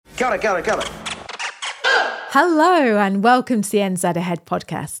Kia ora. Hello and welcome to the NZ Ahead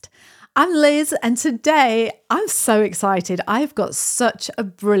podcast. I'm Liz and today I'm so excited. I've got such a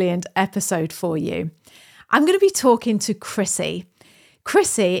brilliant episode for you. I'm going to be talking to Chrissy.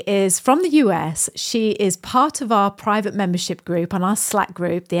 Chrissy is from the US. She is part of our private membership group on our Slack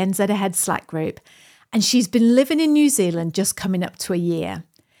group, the NZ Ahead Slack group, and she's been living in New Zealand just coming up to a year.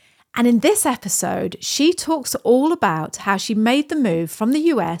 And in this episode, she talks all about how she made the move from the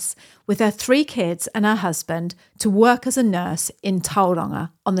US with her 3 kids and her husband to work as a nurse in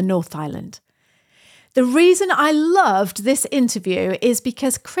Tauranga on the North Island. The reason I loved this interview is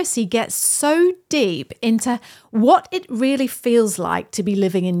because Chrissy gets so deep into what it really feels like to be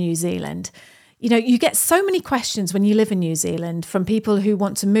living in New Zealand. You know, you get so many questions when you live in New Zealand from people who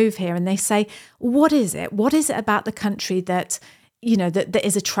want to move here and they say, what is it? What is it about the country that that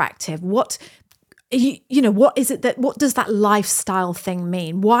is attractive? What is it what does that lifestyle thing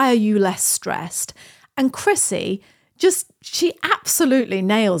mean? Why are you less stressed? And Chrissy she absolutely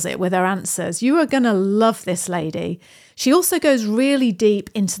nails it with her answers. You are going to love this lady. She also goes really deep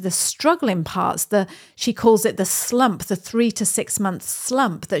into the struggling parts. She calls it the slump, the 3 to 6 month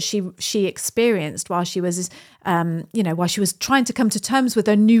slump that she experienced while she was, while she was trying to come to terms with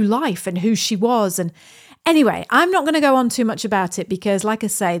her new life and who she was. And anyway, I'm not going to go on too much about it because, like I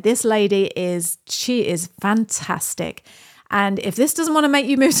say, this lady is fantastic. And if this doesn't want to make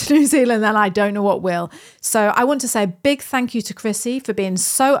you move to New Zealand, then I don't know what will. So I want to say a big thank you to Chrissy for being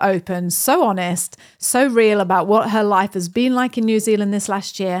so open, so honest, so real about what her life has been like in New Zealand this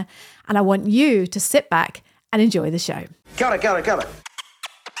last year. And I want you to sit back and enjoy the show. Kia ora.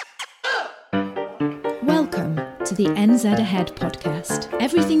 Welcome to the NZ Ahead podcast.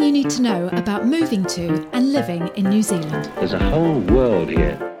 Everything you need to know about moving to and living in New Zealand. There's a whole world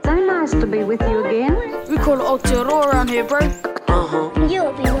here. So nice to be with you again. We call it Aotearoa around here, bro.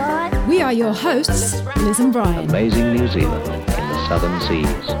 You'll be right. We are your hosts, Liz and Brian. Amazing New Zealand in the southern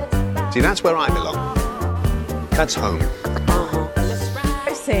seas. See, that's where I belong. That's home.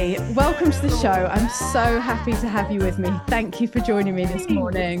 Chrissy, welcome to the show. I'm so happy to have you with me. Thank you for joining me this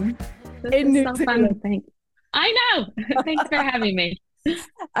morning. This is so fun. Thanks. I know. Thanks for having me.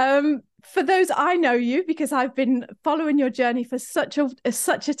 For those, I know you because I've been following your journey for such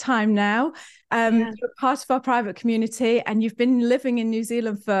a time now. You're part of our private community and you've been living in New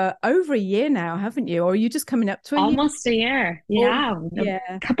Zealand for over a year now, haven't you? Or are you just coming up to almost a year? Yeah.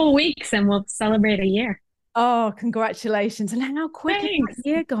 A couple of weeks and we'll celebrate a year. Oh, congratulations. And how quick has that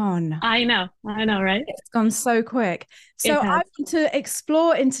year gone? I know, right? It's gone so quick. So I want to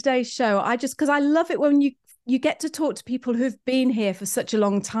explore in today's show. Because I love it when you get to talk to people who've been here for such a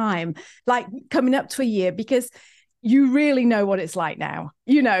long time, like coming up to a year, because you really know what it's like now.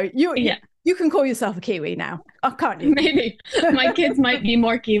 You know, you can call yourself a Kiwi now, can't you? Maybe. My kids might be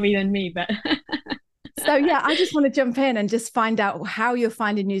more Kiwi than me, but... So, I just want to jump in and just find out how you're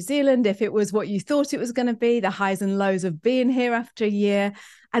finding New Zealand, if it was what you thought it was going to be, the highs and lows of being here after a year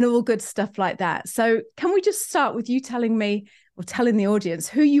and all good stuff like that. So can we just start with you telling me or telling the audience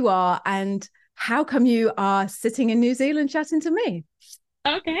who you are and how come you are sitting in New Zealand chatting to me?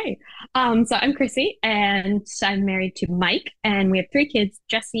 Okay. So I'm Chrissy and I'm married to Mike and we have 3 kids,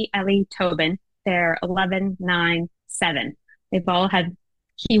 Jesse, Ellie, Tobin. They're 11, 9, 7. They've all had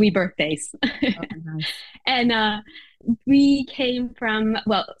Kiwi birthdays. Oh, nice. And we came from,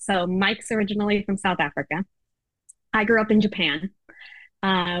 so Mike's originally from South Africa. I grew up in Japan.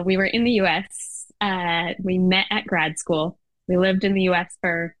 We were in the US. We met at grad school. We lived in the US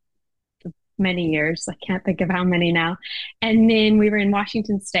for many years. I can't think of how many now. And then we were in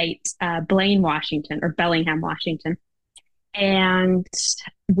Washington State, Blaine, Washington, or Bellingham, Washington. And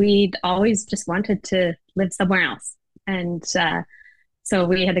we'd always just wanted to live somewhere else. And so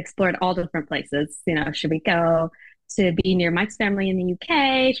we had explored all different places. You know, should we go to be near Mike's family in the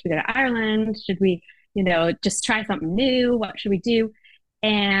UK? Should we go to Ireland? Should we, just try something new? What should we do?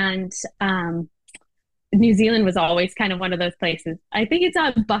 And New Zealand was always kind of one of those places. I think it's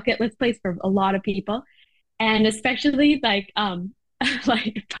a bucket list place for a lot of people. And especially like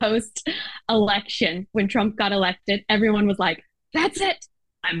post-election, when Trump got elected, everyone was like, that's it.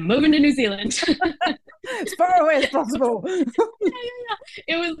 I'm moving to New Zealand. As far away as possible. Yeah.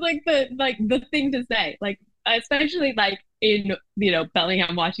 It was like the thing to say, like, especially like in,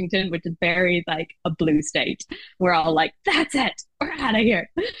 Bellingham, Washington, which is very like a blue state. We're all like, that's it. We're out of here.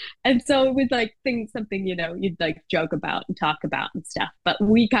 And so it was like something, you'd like joke about and talk about and stuff. But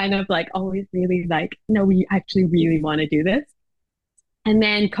we kind of like always really like, no, we actually really want to do this. And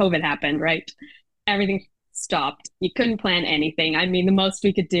then COVID happened, right? Everything stopped. You couldn't plan anything. I mean, the most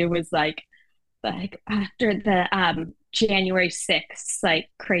we could do was like after the January 6th, like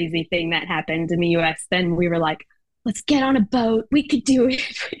crazy thing that happened in the US, then we were like, let's get on a boat. We could do it.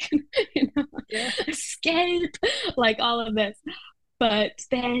 We can, escape, like all of this. But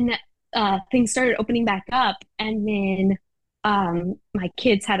then things started opening back up. And then my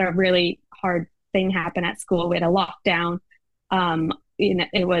kids had a really hard thing happen at school. We had a lockdown.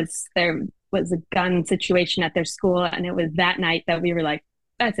 There was a gun situation at their school. And it was that night that we were like,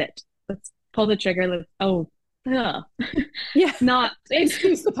 that's it. Let's pull the trigger. Yeah. Not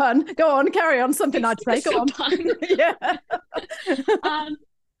excuse the pun. Go on, carry on. Something I'd say. Go on. Yeah.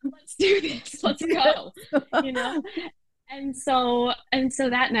 Let's do this. Let's go. And so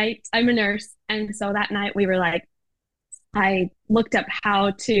that night, I'm a nurse, and so that night we were like, I looked up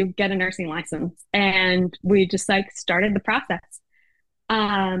how to get a nursing license, and we just like started the process.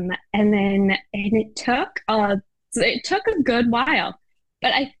 And it took a good while,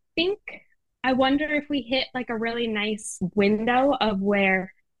 but I wonder if we hit like a really nice window of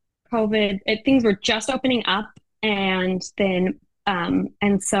where things were just opening up, and then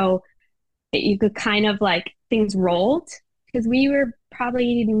so you could kind of like things rolled, because we were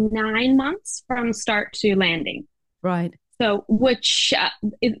probably 9 months from start to landing. Right. So which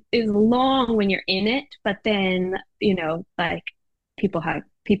is long when you're in it, but then like people have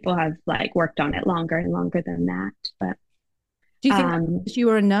like worked on it longer and longer than that. But do you think you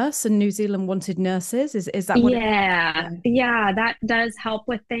were a nurse and New Zealand wanted nurses? Is that what? Yeah, that does help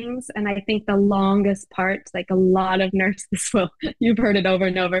with things. And I think the longest part, like a lot of nurses you've heard it over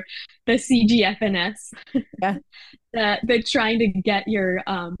and over, the CGFNS. Yeah. the trying to get your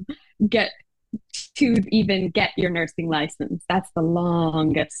get your nursing license. That's the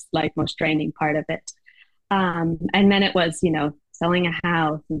longest, like most draining part of it. And then it was, selling a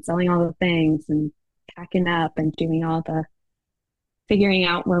house and selling all the things and packing up and doing all the figuring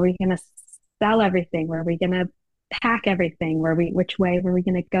out where we're going to sell everything, where we're going to pack everything, which way were we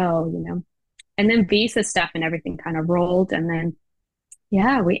going to go, and then visa stuff and everything kind of rolled. And then,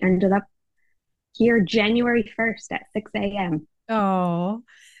 we ended up here January 1st at 6 a.m. Oh,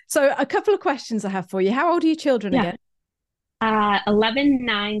 so a couple of questions I have for you. How old are your children again? 11,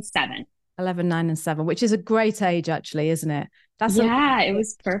 9, 7. 11, 9, and 7, which is a great age, actually, isn't it? It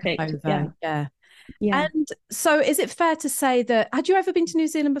was perfect. Yeah. And so is it fair to say that, had you ever been to New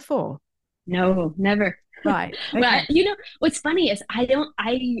Zealand before? No, never. Right. Okay. Well, what's funny is I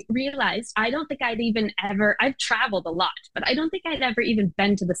realized I don't think I'd even ever, I've traveled a lot, but I don't think I'd ever even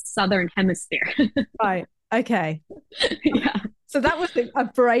been to the Southern Hemisphere. Right. Okay. Yeah. So that was a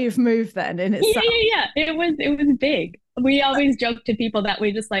brave move then in itself. Yeah. It was big. We always joke to people that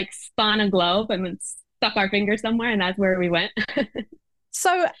we just like spun a globe and then stuck our finger somewhere, and that's where we went.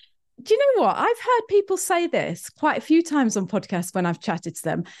 So do you know what? I've heard people say this quite a few times on podcasts when I've chatted to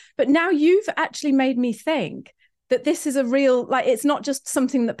them, but now you've actually made me think that this is a real, like, it's not just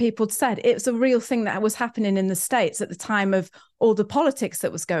something that people had said. It's a real thing that was happening in the States at the time of all the politics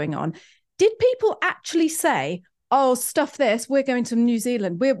that was going on. Did people actually say, oh, stuff this, we're going to New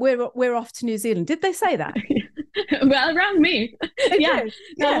Zealand. We're off to New Zealand. Did they say that? Well, around me. Yeah.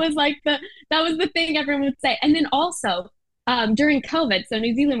 That was the thing everyone would say. And then also during COVID, so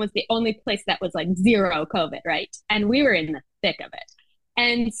New Zealand was the only place that was like zero COVID, right? And we were in the thick of it.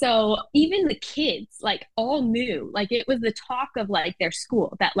 And so even the kids like all knew, like it was the talk of like their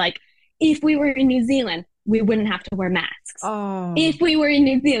school that like, if we were in New Zealand, we wouldn't have to wear masks. Oh. If we were in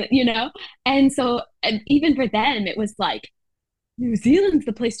New Zealand, And so even for them, it was like, New Zealand's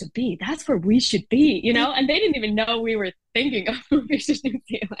the place to be. That's where we should be, And they didn't even know we were thinking of moving to New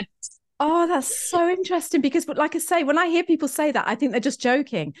Zealand. Oh, that's so interesting because, like I say, when I hear people say that, I think they're just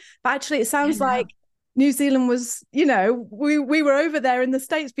joking. But actually, it sounds like New Zealand was, we were over there in the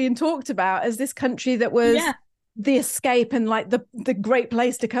States being talked about as this country that was the escape and like the great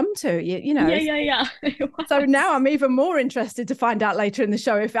place to come to, Yeah. So now I'm even more interested to find out later in the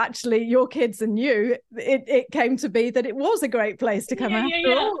show if actually your kids and you, it came to be that it was a great place to come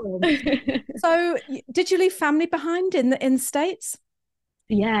after all. So did you leave family behind in the States?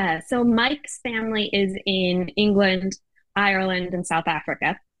 Yeah. So Mike's family is in England, Ireland, and South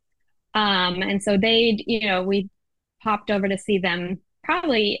Africa. And so we popped over to see them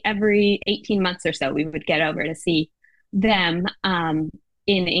probably every 18 months or so. We would get over to see them in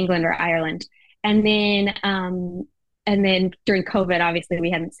England or Ireland. And then during COVID, obviously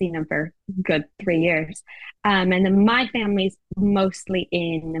we hadn't seen them for a good 3 years. And then my family's mostly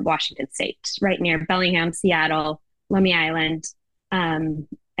in Washington State, right near Bellingham, Seattle, Lummi Island. And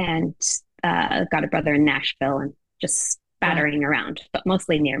got a brother in Nashville and just spattering around, but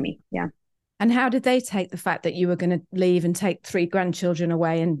mostly near me. Yeah. And how did they take the fact that you were going to leave and take 3 grandchildren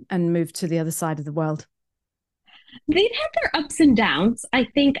away and move to the other side of the world? they've had their ups and downs. I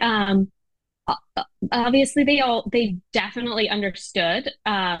think obviously they definitely understood.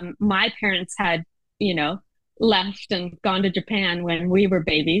 My parents had, left and gone to Japan when we were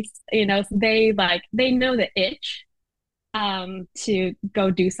babies, so they know the itch to go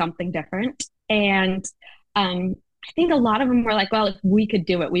do something different. And I think a lot of them were like, well, if we could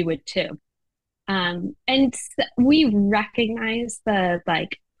do it, we would too. And we recognize the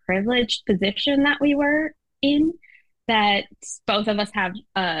privileged position that we were in, that both of us have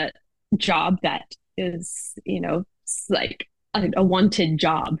a job that is, like a wanted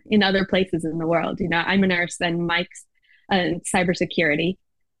job in other places in the world. I'm a nurse and Mike's cybersecurity.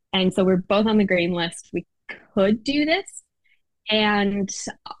 And so we're both on the green list. We could do this. And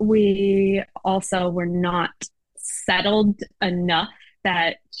we also were not settled enough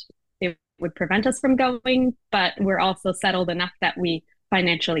that it would prevent us from going, but we're also settled enough that we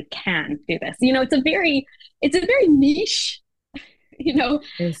financially can do this. It's a very niche,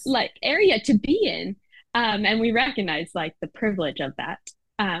 Yes. area to be in. And we recognize the privilege of that.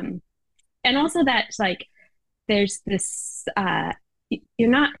 And also that there's this, you're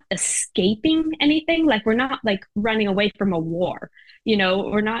not escaping anything. We're not running away from a war,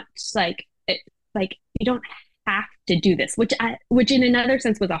 we're not you don't have to do this, which in another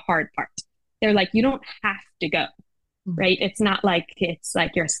sense was a hard part. They're you don't have to go, right? It's not it's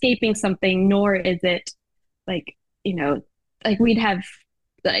you're escaping something, nor is it we'd have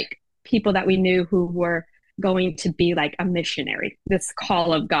people that we knew who were going to be a missionary, this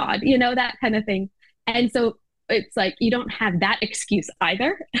call of God, that kind of thing. And so it's you don't have that excuse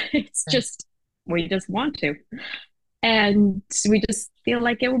either. It's just, we just want to. And we just feel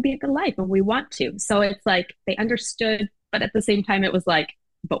like it will be a good life and we want to. So it's they understood, but at the same time it was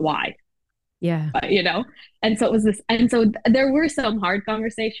but why? Yeah. And so it was this, and so there were some hard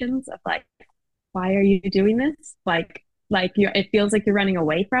conversations of why are you doing this? It feels like you're running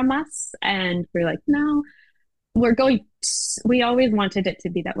away from us. And we're no, we always wanted it to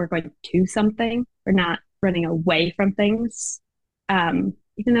be that we're going to something. We're not running away from things. Even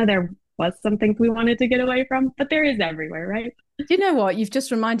though there was some things we wanted to get away from, but there is everywhere, right? Do you know what? You've just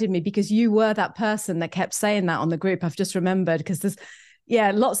reminded me, because you were that person that kept saying that on the group. I've just remembered, because there's,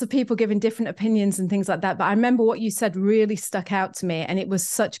 lots of people giving different opinions and things like that. But I remember what you said really stuck out to me. And it was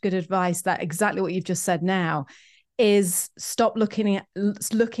such good advice, that exactly what you've just said now is stop looking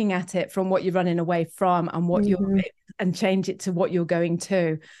at it from what you're running away from and what you're, and change it to what you're going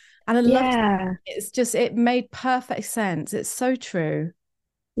to. And I love that. It's just, it made perfect sense. It's so true.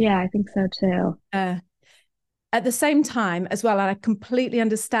 Yeah, I think so too. At the same time as well, and I completely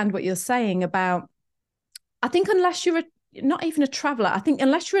understand what you're saying about, I think unless you're not even a traveler, I think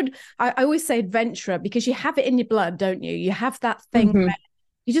unless you're, I always say adventurer, because you have it in your blood, don't you? You have that thing where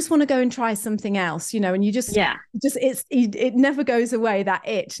you just want to go and try something else, and you just, it never goes away. That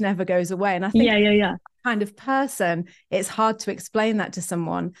itch never goes away. And I think kind of person, it's hard to explain that to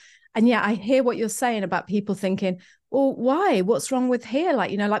someone. And I hear what you're saying about people thinking, well, why? What's wrong with here?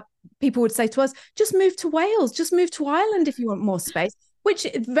 People would say to us, just move to Wales, just move to Ireland if you want more space, which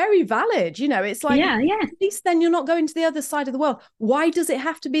is very valid. It's at least then you're not going to the other side of the world. Why does it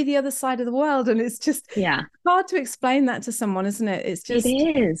have to be the other side of the world? And it's just hard to explain that to someone, isn't it? It's just,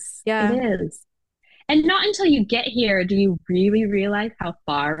 it is. Yeah. It is. And not until you get here do you really realize how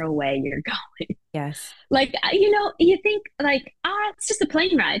far away you're going. Yes. You think it's just a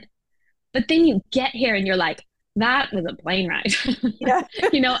plane ride. But then you get here and you're that was a plane ride. Yeah.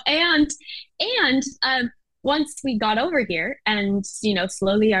 And once we got over here and,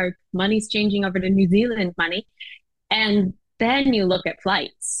 slowly our money's changing over to New Zealand money. And then you look at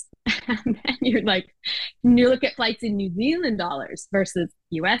flights and then you look at flights in New Zealand dollars versus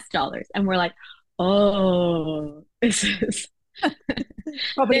US dollars. And we're oh, this is,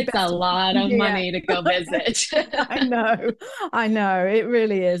 it's a lot of money to go visit. I know. It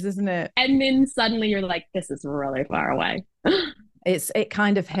really is, isn't it? And then suddenly you're this is really far away. It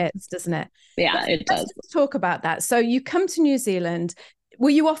kind of hits, doesn't it? Yeah, it does. Let's talk about that. So you come to New Zealand. Were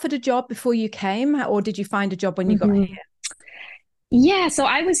you offered a job before you came, or did you find a job when you got here? Yeah, so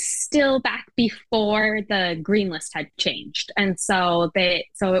I was still back before the green list had changed. And so it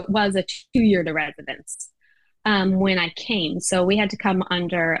was a 2-year to residence when I came. So we had to come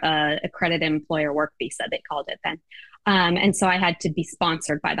under a accredited employer work visa, they called it then. And so I had to be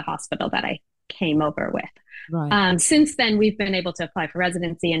sponsored by the hospital that I came over with. Right. Since then, we've been able to apply for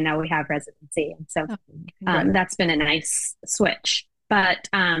residency, and now we have residency. And so that's been a nice switch. But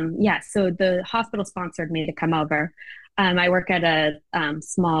so the hospital sponsored me to come over. I work at a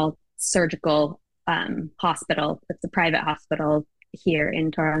small surgical hospital. It's a private hospital here in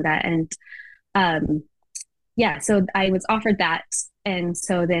Tauranga. And yeah, so I was offered that. And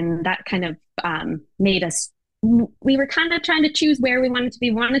so then that kind of made us, we were kind of trying to choose where we wanted to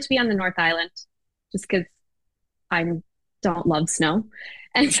be. We wanted to be on the North Island just because I don't love snow.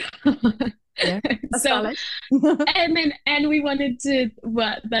 And so, Yeah, that's so valid. and we wanted to,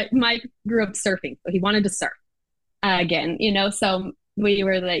 like Mike grew up surfing, so he wanted to surf again, so we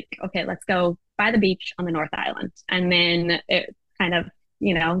were like, okay, let's go by the beach on the North Island. And then it kind of,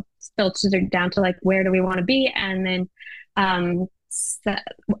 filtered down to like, where do we want to be? And then so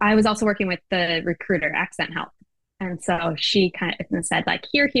I was also working with the recruiter, Accent Health. And so she kind of said like,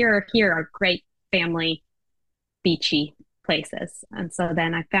 here are great family beachy places. And so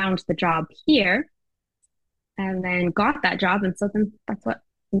then I found the job here and then got that job. And so then that's what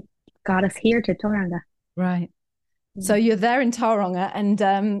got us here to Tauranga. Right. So you're there in Tauranga, and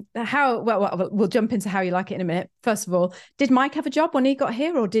we'll jump into how you like it in a minute. First of all, did Mike have a job when he got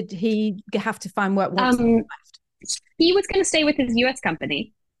here, or did he have to find work once he left? He was going to stay with his US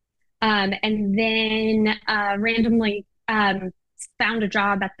company, and then randomly found a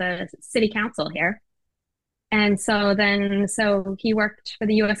job at the city council here. And so he worked for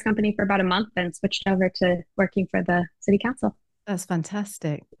the US company for about a month and switched over to working for the city council. That's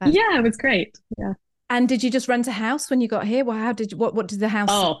fantastic. Yeah, it was great. Yeah. And did you just rent a house when you got here? Well, what did the house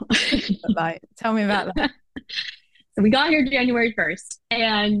look like? Tell me about that. So we got here January 1st,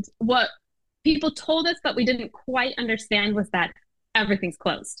 and what people told us, but we didn't quite understand, was that everything's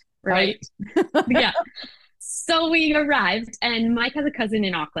closed, right? Yeah. So we arrived, and Mike has a cousin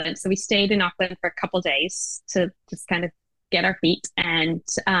in Auckland. So we stayed in Auckland for a couple days to just kind of get our feet. And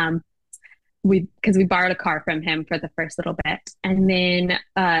because we borrowed a car from him for the first little bit. And then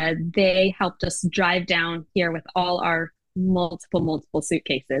they helped us drive down here with all our multiple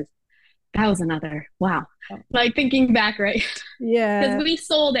suitcases. That was another, wow. Like thinking back, right? Yeah. Because we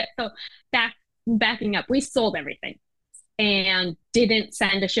sold it. So backing up, we sold everything and didn't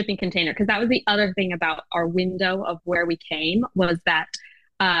send a shipping container. Because that was the other thing about our window of where we came, was that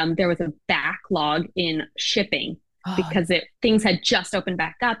there was a backlog in shipping. Because things had just opened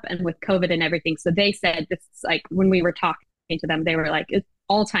back up, and with COVID and everything. So they said, this is like, when we were talking to them, they were like, it's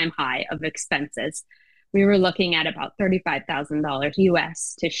all-time high of expenses. We were looking at about $35,000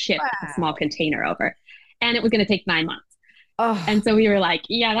 US to ship a small container over, and it was going to take 9 months. And so we were like,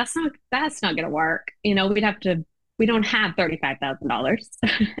 yeah, that's not going to work. We don't have $35,000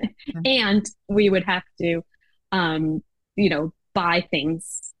 and we would have to, buy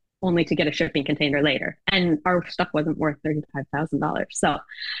things only to get a shipping container later. And our stuff wasn't worth $35,000. So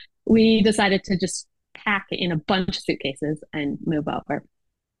we decided to just pack in a bunch of suitcases and move over.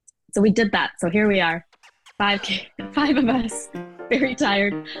 So we did that. So here we are, five of us, very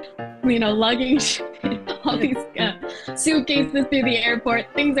tired, lugging all these suitcases through the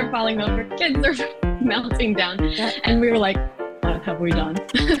airport. Things are falling over. Kids are melting down. And we were like, what have we done?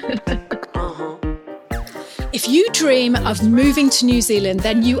 If you dream of moving to New Zealand,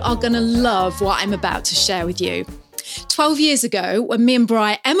 then you are going to love what I'm about to share with you. 12 years ago, when me and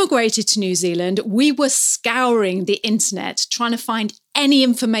Bri emigrated to New Zealand, we were scouring the internet, trying to find any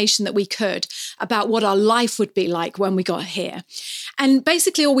information that we could about what our life would be like when we got here. And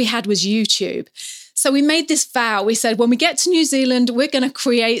basically all we had was YouTube. So we made this vow. We said, when we get to New Zealand, we're going to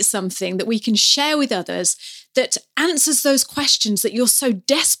create something that we can share with others that answers those questions that you're so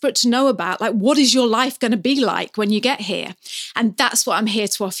desperate to know about. Like, what is your life going to be like when you get here? And that's what I'm here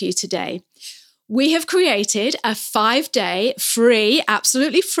to offer you today. We have created a 5-day free,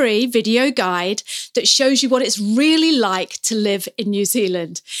 absolutely free video guide that shows you what it's really like to live in New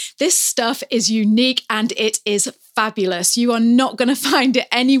Zealand. This stuff is unique and it is fabulous. You are not going to find it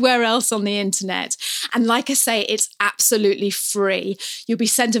anywhere else on the internet. And like I say, it's absolutely free. You'll be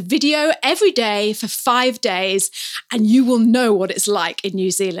sent a video every day for 5 days and you will know what it's like in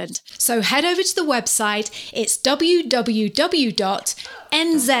New Zealand. So head over to the website. It's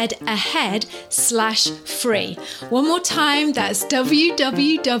www.nzahead.com/free. One more time, that's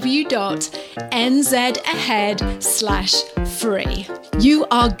www.nzahead.com/free. You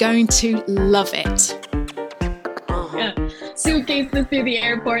are going to love it. Suitcases through the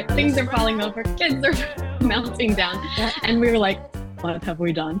airport, things are falling over, kids are melting down. And we were like, what have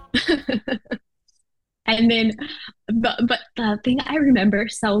we done? And then, but the thing I remember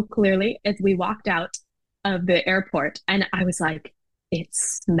so clearly is we walked out of the airport and I was like, it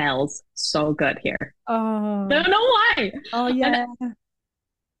smells so good here. Oh, I don't know why. Oh, yeah. And I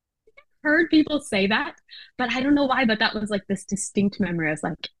heard people say that, but I don't know why, but that was like this distinct memory. I was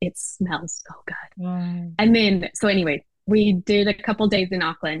like, it smells so good. Wow. And then, so anyway, we did a couple days in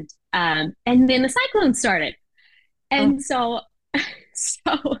Auckland, and then the cyclone started. And so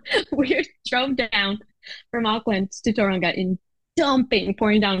we drove down from Auckland to Tauranga in dumping,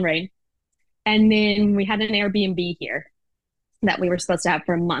 pouring down rain. And then we had an Airbnb here that we were supposed to have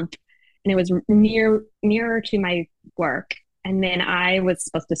for a month. And it was nearer to my work. And then I was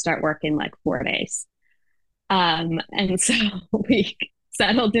supposed to start work in like 4 days. And so we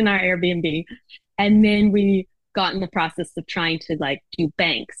settled in our Airbnb. And then we got in the process of trying to like do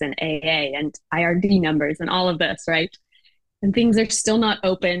banks and AA and IRD numbers and all of this, right? And things are still not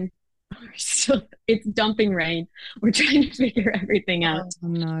open. It's dumping rain. We're trying to figure everything out. Oh,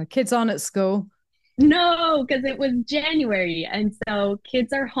 no, kids aren't at school. No, because it was January. And so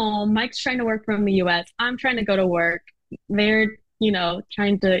kids are home. Mike's trying to work from the US. I'm trying to go to work. They're,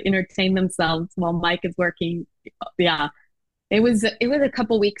 trying to entertain themselves while Mike is working. Yeah. It was a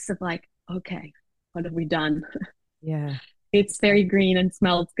couple weeks of like, okay, what have we done? Yeah. It's very green and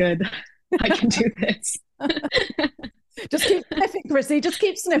smells good. I can do this. Just keep sniffing, Chrissy. Just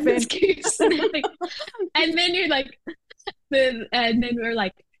keep sniffing. Just keep sniffing. And then you're like, and then we're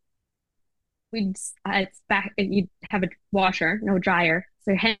like, it's back. You have a washer, no dryer,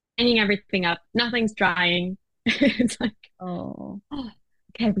 so you're hanging everything up. Nothing's drying. It's like, oh,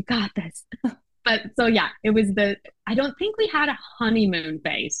 okay, we got this. But so yeah, it was I don't think we had a honeymoon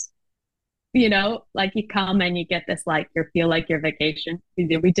phase. Like you come and you get this like you feel like your vacation.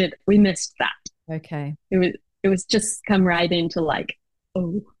 We missed that. Okay. It was just come right into like,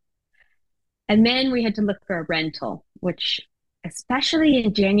 oh. And then we had to look for a rental, which especially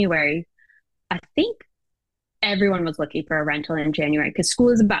in January, I think everyone was looking for a rental in January because school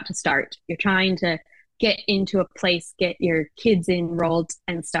is about to start. You're trying to get into a place, get your kids enrolled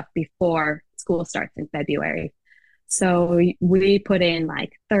and stuff before school starts in February. So we put in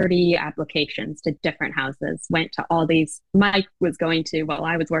like 30 applications to different houses, went to all these, Mike was going to, while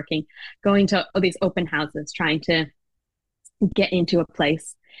I was working, going to all these open houses, trying to get into a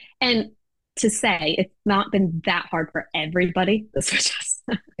place. And to say it's not been that hard for everybody. This was just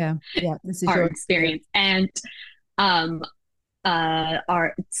this is our your experience. And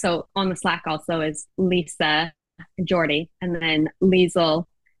so on the Slack also is Lisa, Jordy, and then Liesel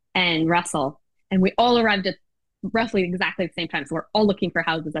and Russell. And we all arrived at roughly exactly the same time. So we're all looking for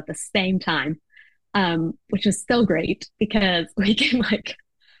houses at the same time, which is so great because we can like,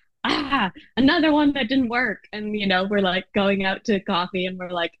 another one that didn't work. And, we're like going out to coffee and we're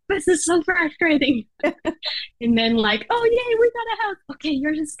like, this is so frustrating. And then like, oh, yay, we got a house. Okay,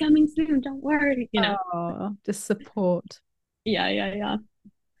 yours is coming soon. Don't worry, just support. Yeah.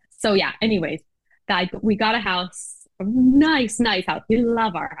 So yeah, anyways, we got a house, a nice house. We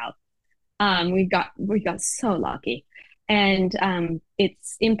love our house. We got so lucky, and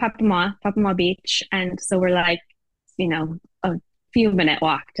it's in Papamoa Beach, and so we're like, a few minute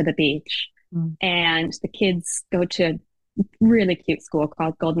walk to the beach, and the kids go to a really cute school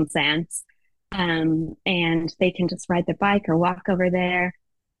called Golden Sands, and they can just ride their bike or walk over there.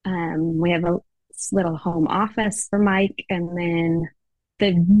 We have a little home office for Mike, and then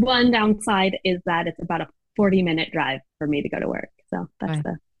the one downside is that it's about a 40-minute drive for me to go to work. So that's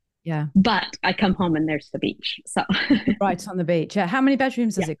Yeah. But I come home and there's the beach. So right on the beach. Yeah. How many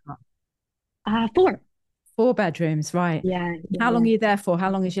bedrooms has it got? 4. 4 bedrooms, right. Yeah. How long are you there for? How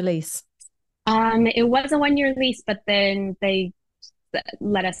long is your lease? It was a 1-year lease, but then they're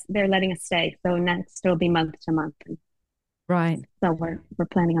letting us stay. So next it'll be month to month. Right. So we're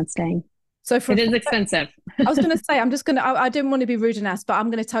planning on staying. So it is expensive. I was going to say, I didn't want to be rude and ask, but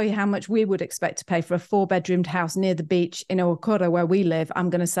I'm going to tell you how much we would expect to pay for a 4-bedroomed house near the beach in Owakura, where we live. I'm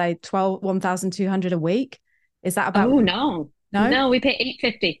going to say $1,200 a week. Is that about? Oh, no. No, we pay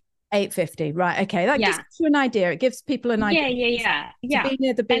 $850. $850. Right. Okay. That gives you an idea. It gives people an idea. Yeah. To be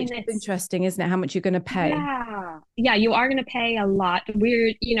near the beach is interesting, isn't it? How much you're going to pay. Yeah, you are going to pay a lot.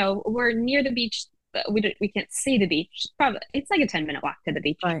 We're near the beach, but we can't see the beach. It's like a 10-minute walk to the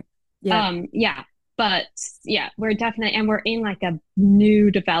beach. Right. Yeah. But yeah, we're definitely, and we're in like a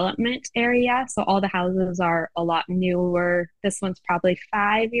new development area. So all the houses are a lot newer. This one's probably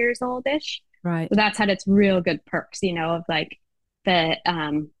 5 years oldish. Right. So that's had its real good perks, of like the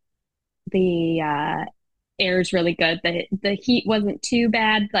air's really good. The heat wasn't too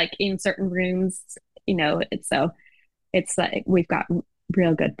bad, like in certain rooms, it's like we've got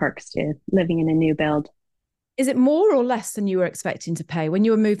real good perks to living in a new build. Is it more or less than you were expecting to pay when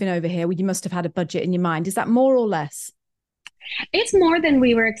you were moving over here? You must have had a budget in your mind. Is that more or less? It's more than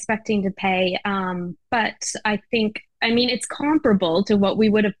we were expecting to pay. But I think, it's comparable to what we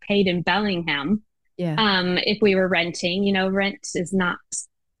would have paid in Bellingham. Yeah. If we were renting, rent is not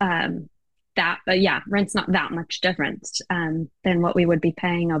rent's not that much different than what we would be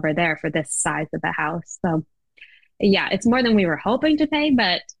paying over there for this size of a house. So yeah, it's more than we were hoping to pay,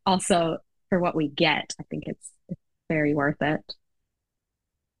 but also for what we get, I think it's very worth it.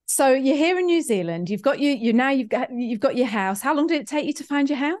 So you're here in New Zealand. You've got you've got your house. How long did it take you to find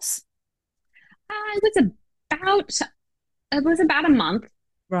your house? It was about a month.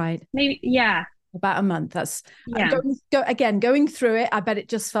 Right. Maybe, yeah. About a month. That's Yeah. Going through it. I bet it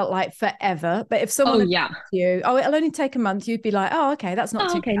just felt like forever. But if someone had said to you, it'll only take a month, you'd be like, oh, okay, that's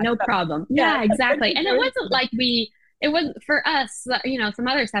not too okay, bad. no problem. Yeah, exactly. And it wasn't like it wasn't for us, some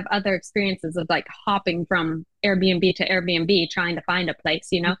others have other experiences of like hopping from Airbnb to Airbnb trying to find a place,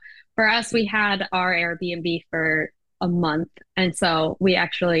 For us, we had our Airbnb for a month. And so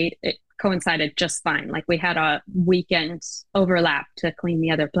it coincided just fine. Like we had a weekend overlap to clean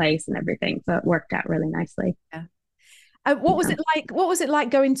the other place and everything. So it worked out really nicely. Yeah. What was it like? What was it like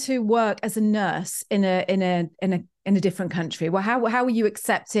going to work as a nurse in a different country? Well, how were you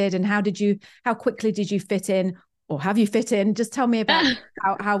accepted, and how quickly did you fit in, or have you fit in? Just tell me about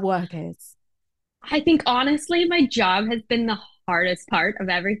how work is. I think honestly, my job has been the hardest part of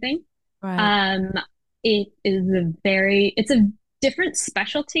everything. Right. It's a different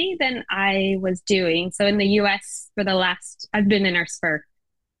specialty than I was doing. So in the US I've been a nurse for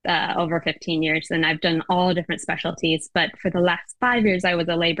over 15 years, and I've done all different specialties. But for the last 5 years, I was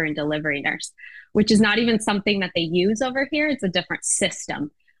a labor and delivery nurse, which is not even something that they use over here. It's a different system.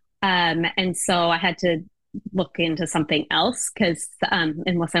 And so I had to look into something else because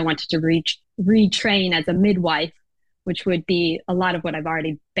unless I wanted to retrain as a midwife, which would be a lot of what I've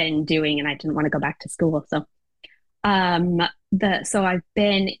already been doing, and I didn't want to go back to school. So so I've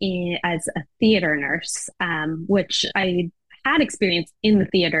been as a theater nurse, which I had experience in the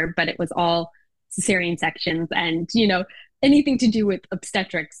theater, but it was all cesarean sections and, anything to do with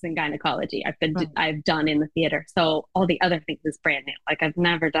obstetrics and gynecology I've done in the theater. So all the other things is brand new. Like I've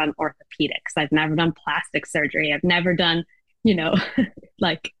never done orthopedics. I've never done plastic surgery. I've never done,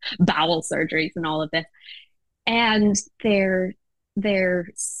 like bowel surgeries and all of this. And their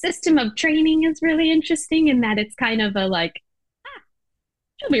system of training is really interesting in that it's kind of a like,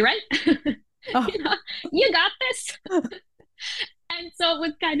 she'll be right. Oh. You got this. And so it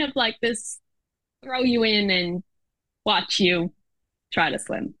was kind of like this throw you in and watch you try to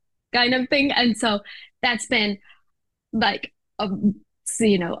swim kind of thing. And so that's been like a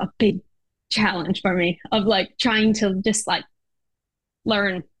big challenge for me of like trying to just like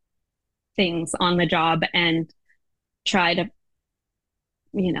learn things on the job and try to,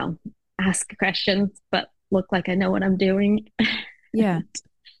 ask questions, but look like I know what I'm doing. Yeah.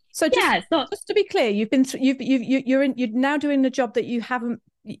 So just to be clear, you're now doing the job that you haven't.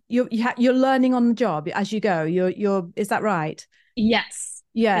 You're learning on the job as you go. Is that right? Yes.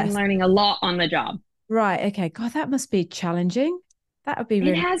 Yes. I'm learning a lot on the job. Right. Okay. God, that must be challenging. That would be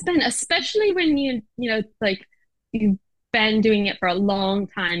really. It has been, especially when like you've been doing it for a long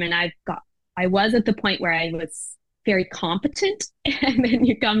time, and I was at the point where I was very competent, and then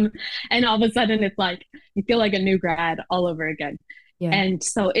you come, and all of a sudden it's like you feel like a new grad all over again. Yeah. And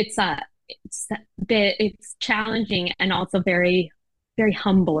so it's challenging and also very, very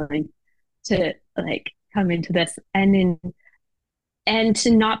humbling to like come into this and to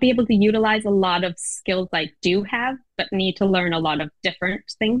not be able to utilize a lot of skills I do have, but need to learn a lot of different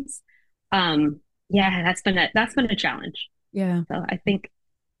things. That's been a challenge. Yeah. So I think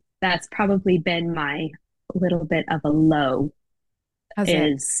that's probably been my little bit of a low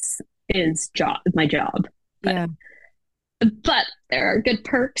is my job. Yeah. But there are good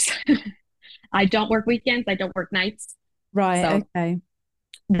perks. I don't work weekends. I don't work nights. Right. So okay.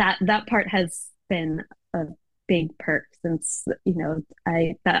 That part has been a big perk since,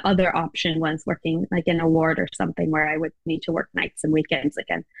 the other option was working like in a ward or something where I would need to work nights and weekends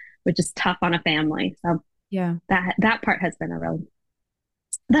again, which is tough on a family. So yeah, that part has been a real.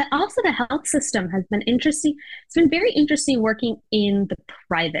 But also the health system has been interesting. It's been very interesting working in the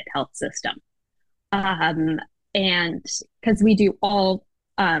private health system. And because we do all,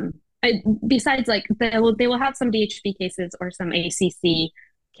 besides like they will have some DHB cases or some ACC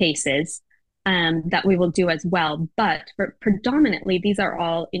cases that we will do as well. But predominantly, these are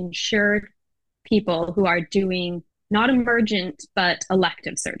all insured people who are doing not emergent, but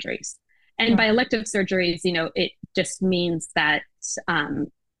elective surgeries. And by elective surgeries, it just means that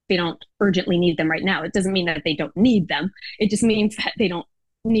they don't urgently need them right now. It doesn't mean that they don't need them. It just means that they don't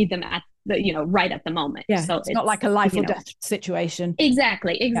need them at right at the moment. Yeah, so it's not like a life or death situation.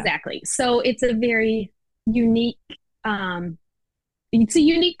 Exactly. Yeah. So it's a very unique, it's a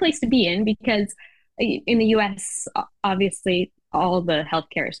unique place to be in because in the US, obviously all the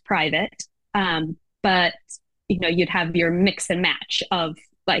healthcare is private. But, you'd have your mix and match of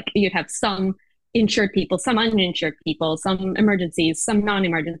like, you'd have some insured people, some uninsured people, some emergencies, some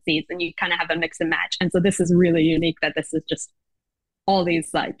non-emergencies, and you kind of have a mix and match. And so this is really unique that this is just all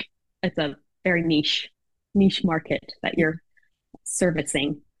these, like, it's a very niche market that you're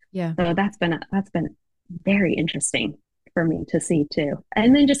servicing. Yeah. So that's been very interesting for me to see too.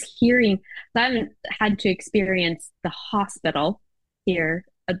 And then just hearing, I haven't had to experience the hospital here,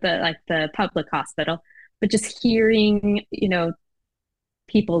 the public hospital, but just hearing,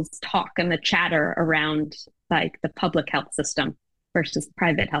 people's talk and the chatter around like the public health system versus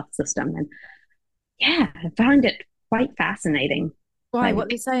private health system. And yeah, I found it quite fascinating. Why? Like, what are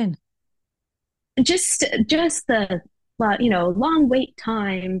they saying? Just the, long wait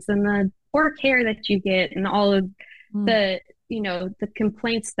times and the poor care that you get and all of the, the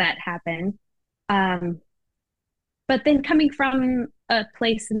complaints that happen. But then coming from a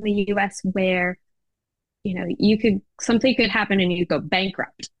place in the US where, something could happen and you go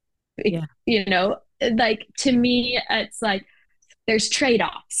bankrupt. Yeah. Like, to me, it's like there's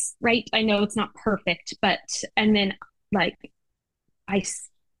trade-offs, right? I know it's not perfect, and then like I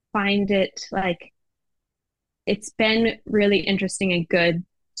find it like it's been really interesting and good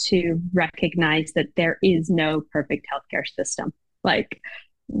to recognize that there is no perfect healthcare system. Like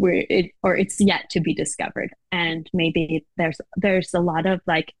it's yet to be discovered. And maybe there's a lot of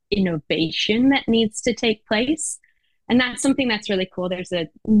like innovation that needs to take place. And that's something that's really cool. There's a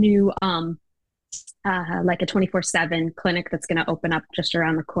new like a 24/7 clinic that's going to open up just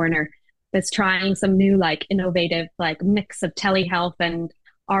around the corner that's trying some new like innovative like mix of telehealth and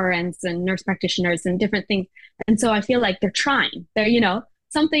RNs and nurse practitioners and different things. And so I feel like they're trying.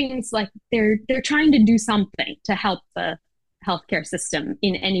 Some things like they're trying to do something to help the healthcare system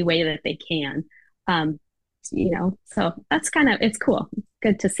in any way that they can. So that's it's cool. It's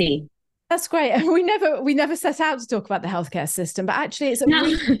good to see. That's great. And we never set out to talk about the healthcare system, but actually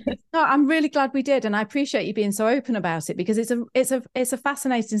I'm really glad we did. And I appreciate you being so open about it, because it's a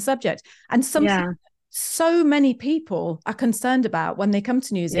fascinating subject and something so many people are concerned about when they come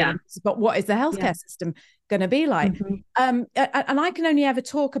to New Zealand. But what is the healthcare system going to be like? And I can only ever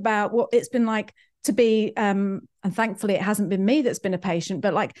talk about what it's been like to be, and thankfully it hasn't been me that's been a patient,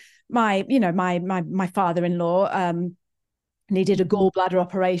 but like my father-in-law, needed a gallbladder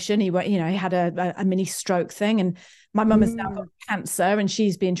operation. He had a mini stroke thing, and my mum has now got cancer and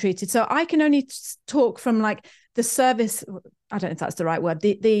she's being treated. So I can only talk from like the service. I don't know if that's the right word.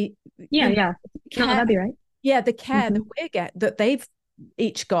 The care, no, that'd be right. Yeah, the care that they've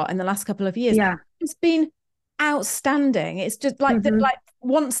each got in the last couple of years. Yeah, it's been outstanding. It's just like like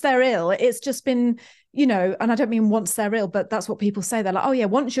once they're ill, it's just been, and I don't mean once they're ill, but that's what people say. They're like, oh yeah,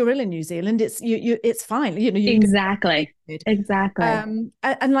 once you're ill in New Zealand, it's fine. Exactly.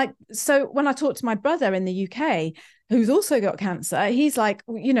 And like, so when I talked to my brother in the UK, who's also got cancer, he's like,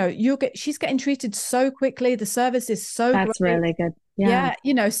 she's getting treated so quickly. The service is so that's great. Really good. Yeah.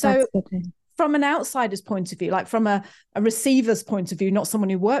 So from an outsider's point of view, like from a receiver's point of view, not someone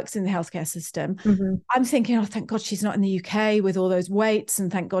who works in the healthcare system, I'm thinking, oh, thank God she's not in the UK with all those waits,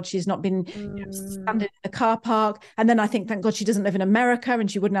 and thank God she's not been standing in the car park. And then I think, thank God she doesn't live in America and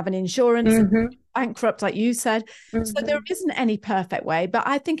she wouldn't have an insurance, and bankrupt, like you said. So there isn't any perfect way, but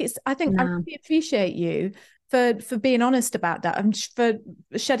I really appreciate you for being honest about that and for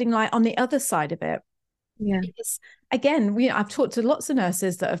shedding light on the other side of it. Yeah. Because, again, I've talked to lots of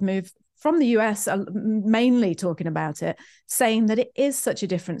nurses that have moved from the US, mainly talking about it, saying that it is such a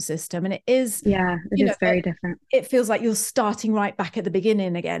different system, and it is, it is very different. It feels like you're starting right back at the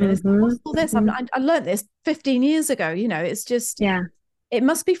beginning again. And it's like, what's all this? I learned this 15 years ago. It's just, it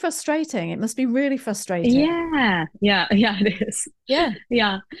must be frustrating. It must be really frustrating. Yeah, it is.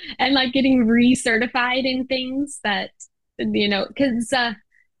 Yeah. And like getting recertified in things that, because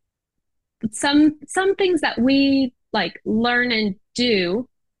some things that we like learn and do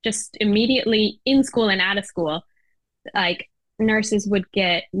just immediately in school and out of school, like nurses would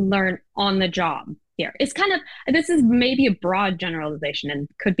learn on the job here. It's kind of, this is maybe a broad generalization and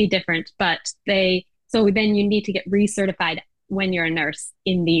could be different, but so then you need to get recertified when you're a nurse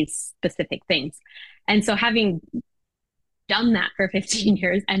in these specific things. And so having done that for 15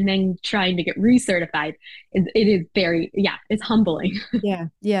 years and then trying to get recertified, it is very, it's humbling.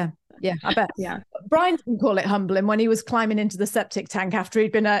 Yeah, I bet. Yeah, Brian can call it humbling when he was climbing into the septic tank after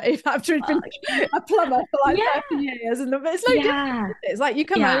he'd been a plumber for like 30 years, and it's no different. It's like you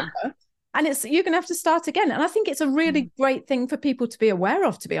come over and you're gonna have to start again. And I think it's a really great thing for people to be aware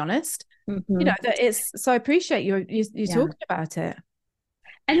of, to be honest. That it's, so I appreciate you talking about it.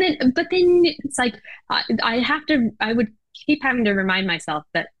 And then, but then it's like I would keep having to remind myself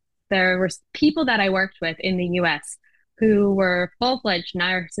that there were people that I worked with in the US who were full-fledged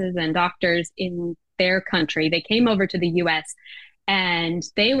nurses and doctors in their country. They came over to the US and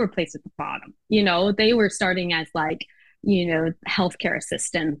they were placed at the bottom. They were starting as like, healthcare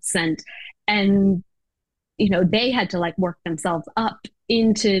assistants and they had to like work themselves up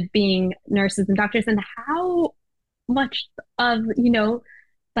into being nurses and doctors. And how much of,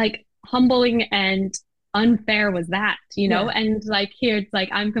 like humbling and unfair was that, Yeah. and like here it's like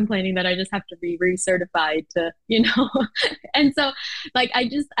I'm complaining that I just have to be recertified to, and so like I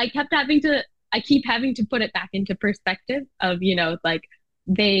keep having to put it back into perspective of, like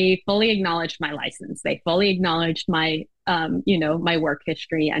they fully acknowledged my license, they fully acknowledged my my work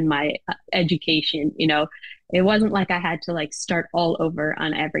history and my education. It wasn't like I had to like start all over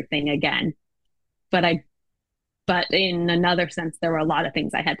on everything again, but in another sense, there were a lot of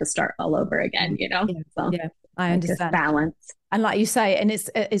things I had to start all over again, So I understand. Balance. And like you say, and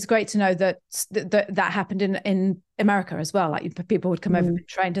it's great to know that happened in America as well. Like people would come over and be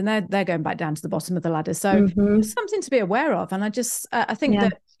trained, and they're going back down to the bottom of the ladder. So it's something to be aware of. And I think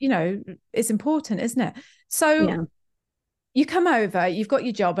that it's important, isn't it? So you come over, you've got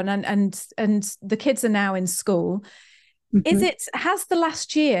your job, and the kids are now in school. Has the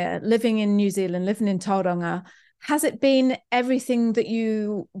last year living in New Zealand, living in Tauranga, has it been everything that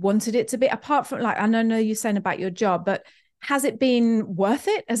you wanted it to be? Apart from, like, I know you're saying about your job, but has it been worth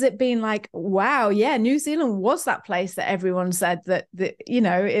it? Has it been like, wow, yeah, New Zealand was that place that everyone said that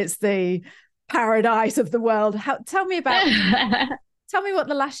it's the paradise of the world? Tell me what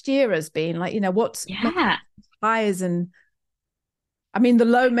the last year has been like. What's highs and, I mean, the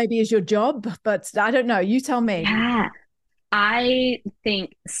low maybe is your job, but I don't know. You tell me. Yeah, I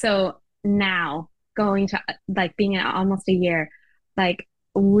think so. Now going to like being almost a year, like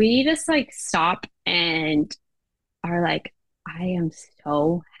we just like stop and are like, I am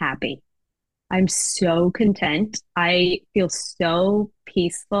so happy. I'm so content. I feel so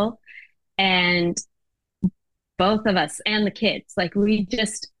peaceful. And both of us and the kids, like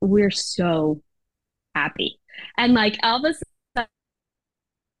we're so happy. And like all of a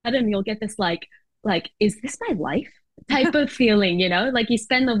sudden you'll get this like, is this my life type of feeling, like you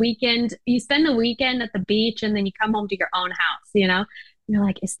spend the weekend at the beach and then you come home to your own house, you're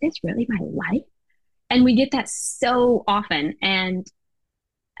like, is this really my life? And we get that so often. And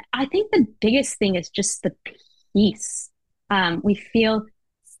I think the biggest thing is just the peace. We feel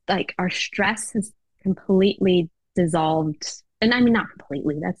like our stress has completely dissolved. And I mean, not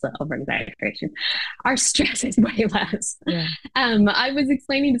completely, that's an over-exaggeration. Our stress is way less. Yeah. I was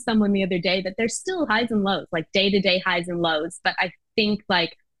explaining to someone the other day that there's still highs and lows, like day-to-day highs and lows. But I think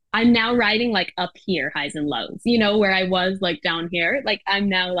like I'm now riding like up here highs and lows, where I was like down here. Like I'm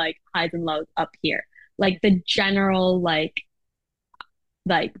now like highs and lows up here. Like the general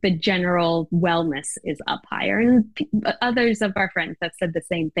the general wellness is up higher. And others of our friends have said the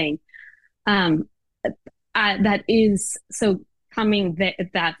same thing. That is so coming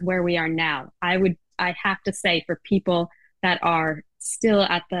that where we are now. I have to say, for people that are still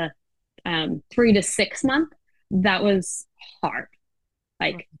at the 3 to 6 month, that was hard.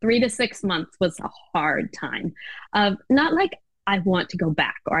 Like 3 to 6 months was a hard time. Not like I want to go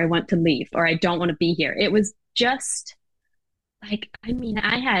back or I want to leave or I don't want to be here. It was just like, I mean,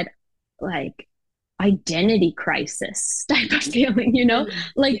 I had like identity crisis type of feeling,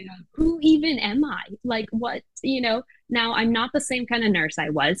 like who even am I? Like what, now I'm not the same kind of nurse I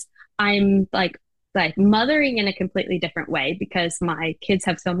was. I'm like mothering in a completely different way because my kids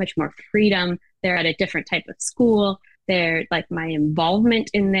have so much more freedom. They're at a different type of school. They're like, my involvement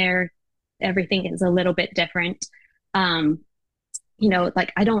in there, everything is a little bit different.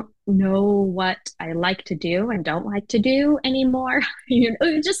 Like I don't know what I like to do and don't like to do anymore.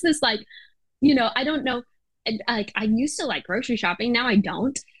 Just this like, I don't know. Like I used to like grocery shopping. Now I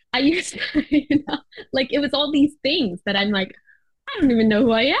don't. I used to, like it was all these things that I'm like, I don't even know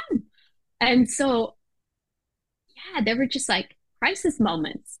who I am. And so, yeah, there were just like crisis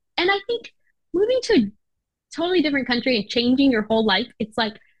moments. And I think moving to a totally different country and changing your whole life, it's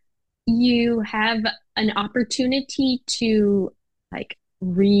like you have an opportunity to like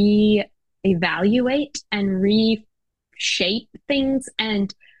re-evaluate and reshape things.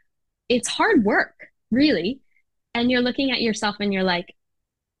 And it's hard work, really. And you're looking at yourself and you're like,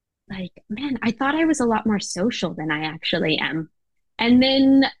 man, I thought I was a lot more social than I actually am. And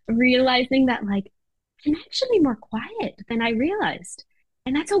then realizing that like, I'm actually more quiet than I realized.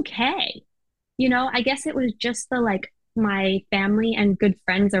 And that's okay. I guess it was just the like my family and good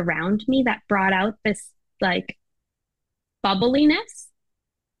friends around me that brought out this like bubbliness.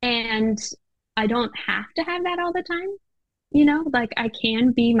 And I don't have to have that all the time. Like I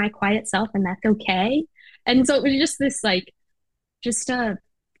can be my quiet self and that's okay. And so it was just this like, just a,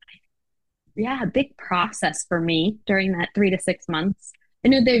 yeah, a big process for me during that 3 to 6 months. I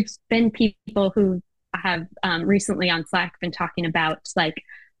know there's been people who have recently on Slack been talking about like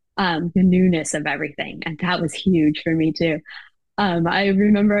the newness of everything. And that was huge for me too. I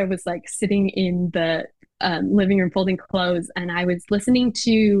remember I was like sitting in the living room folding clothes, and I was listening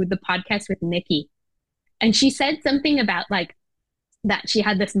to the podcast with Nikki. And she said something about like that she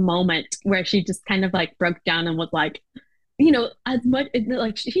had this moment where she just kind of like broke down and was like, you know, as much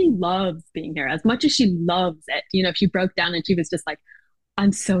like she loves being here, as much as she loves it, you know, she broke down and she was just like,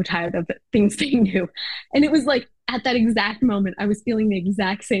 I'm so tired of things being new. And it was like at that exact moment, I was feeling the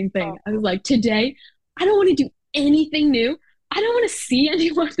exact same thing. I was like, today, I don't want to do anything new. I don't want to see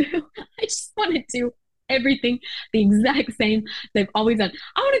anyone new. I just want to do everything the exact same they've always done.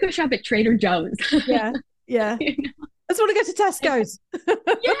 I want to go shop at Trader Joe's. Yeah. Yeah. You know? I just want to go to Tesco's.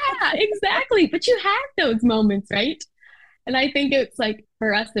 Yeah, exactly. But you have those moments, right? And I think it's like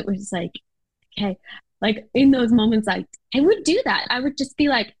for us, it was like, okay, like in those moments, I would do that. I would just be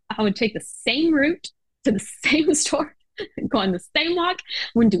like, I would take the same route to the same store, go on the same walk,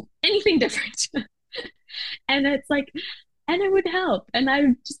 wouldn't do anything different. And it's like, and it would help. And I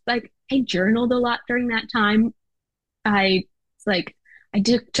would just like, I journaled a lot during that time. I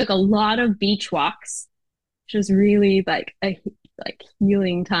took a lot of beach walks, which was really like a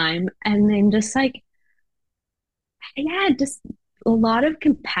healing time. And then just like, yeah, just a lot of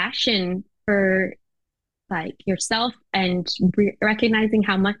compassion for like yourself and recognizing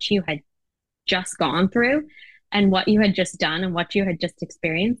how much you had just gone through and what you had just done and what you had just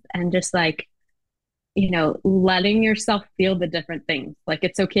experienced, and just like, you know, letting yourself feel the different things. Like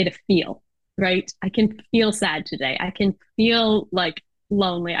it's okay to feel, right? I can feel sad today. I can feel like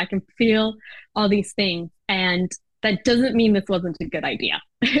lonely. I can feel all these things. And that doesn't mean this wasn't a good idea.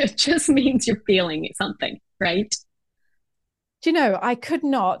 It just means you're feeling something, right? Do you know, I could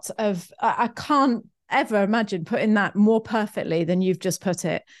not have, I can't ever imagine putting that more perfectly than you've just put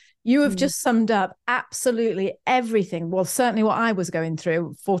it. You have just summed up absolutely everything. Well, certainly what I was going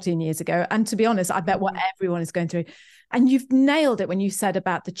through 14 years ago. And to be honest, I bet what everyone is going through. And you've nailed it when you said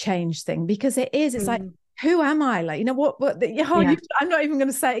about the change thing, because it's like, who am I? Like, you know, I'm not even going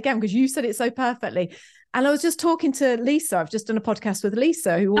to say it again because you said it so perfectly. And I was just talking to Lisa. I've just done a podcast with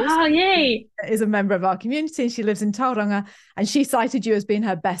Lisa, who also is a member of our community, and she lives in Tauranga. And she cited you as being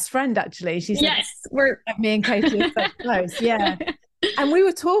her best friend, actually. She said, yes, we're me and Katie are so close. Yeah. And we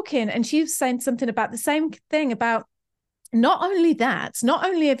were talking, and she was saying something about the same thing about not only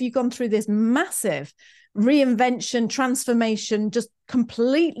have you gone through this massive reinvention, transformation, just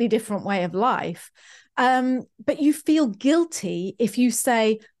completely different way of life, but you feel guilty if you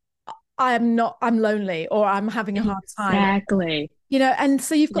say, I'm lonely, or I'm having a hard time. Exactly. You know, and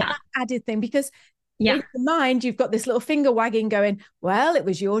so you've got that added thing, because in your mind, you've got this little finger wagging going, well, it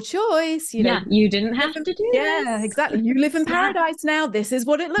was your choice. You know, you didn't have to do this. Yeah, exactly. You live in paradise now. This is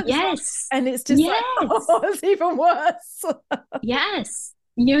what it looks like. And it's just like, oh, it's even worse. Yes.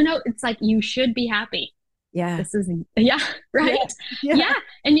 You know, it's like, you should be happy. Yeah. This is, right. Yeah.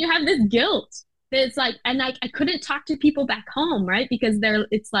 And you have this guilt. It's like, and I couldn't talk to people back home, right? Because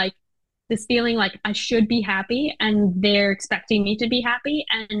it's like this feeling like I should be happy, and they're expecting me to be happy.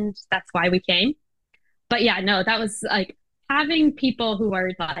 And that's why we came. But yeah, no, that was like having people who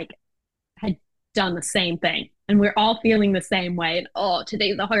are like, had done the same thing, and we're all feeling the same way. And, oh,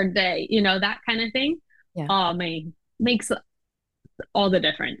 today's a hard day, you know, that kind of thing. Yeah. Oh, man, makes all the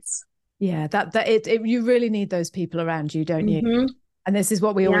difference. Yeah, you really need those people around you, don't you? And this is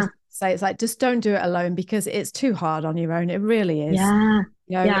what we always say. It's like, just don't do it alone, because it's too hard on your own. It really is. Yeah.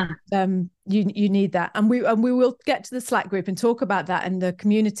 You know, you need that. And we will get to the Slack group and talk about that and the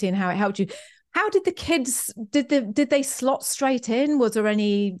community and how it helped you. How did the kids, did they slot straight in? Was there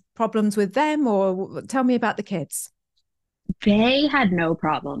any problems with them? Or tell me about the kids. They had no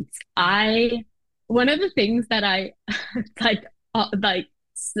problems. One of the things that I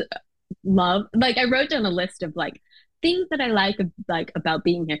love, like I wrote down a list of like things that I like about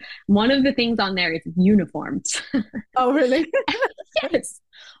being here. One of the things on there is uniforms. Oh, really? Yes.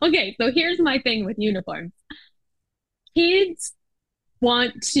 Okay, so here's my thing with uniforms. Kids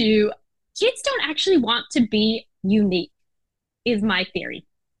don't actually want to be unique, is my theory.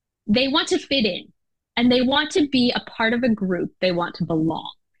 They want to fit in, and they want to be a part of a group. They want to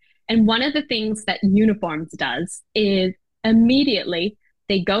belong. And one of the things that uniforms does is immediately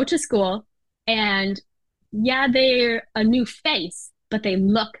they go to school, and they're a new face, but they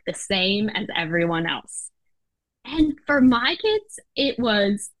look the same as everyone else. And for my kids,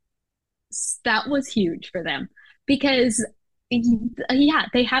 that was huge for them, because yeah,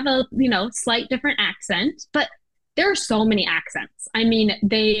 they have a, slight different accent, but there are so many accents. I mean,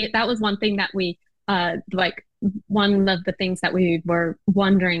 that was one thing that we, like, one of the things that we were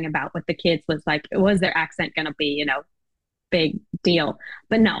wondering about with the kids was like, was their accent going to be, big deal?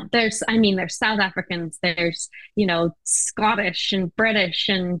 But no, there's South Africans, there's, Scottish and British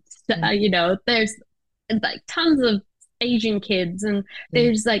and, there's like tons of Asian kids, and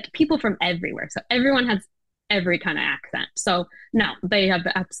there's like people from everywhere. So everyone has every kind of accent. So no, they have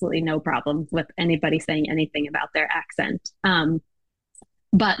absolutely no problems with anybody saying anything about their accent.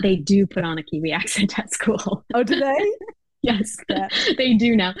 But they do put on a Kiwi accent at school. Oh, do they? Yes, yeah. They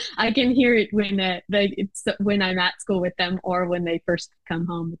do now. I can hear it when I'm at school with them or when they first come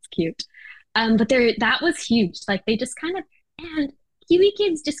home. It's cute. But that was huge. Like they just kind of, and Kiwi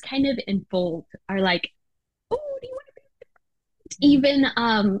kids just kind of in bold are like, oh, do you want to be?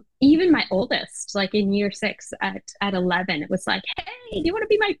 Even my oldest, like in year 6 at 11, it was like, hey, do you want to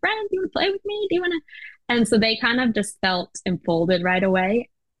be my friend? Do you want to play with me? Do you want to? And so they kind of just felt enfolded right away.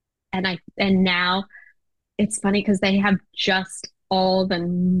 And now it's funny because they have just all the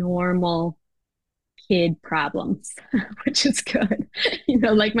normal kid problems, which is good.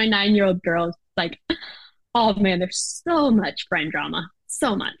 Like my 9-year-old girl is like, oh man, there's so much friend drama.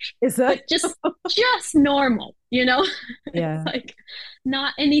 So much. Is that just normal, Yeah. It's like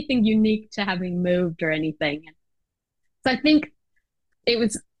not anything unique to having moved or anything. So I think it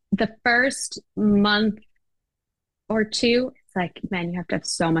was the first month or two, it's like, man, you have to have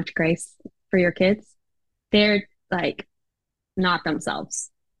so much grace for your kids. They're like not themselves.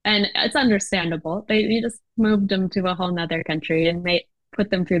 And it's understandable. You just moved them to a whole nother country and put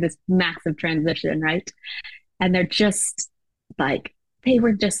them through this massive transition, right? And they're just like, they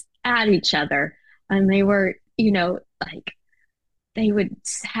were just at each other, and they were, like they would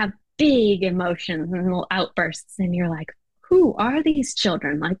have big emotions and little outbursts, and you're like, who are these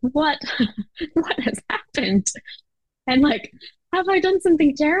children? Like, what has happened? And like, have I done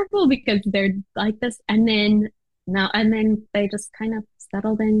something terrible because they're like this? And then they just kind of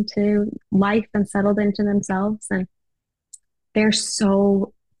settled into life and settled into themselves, and they're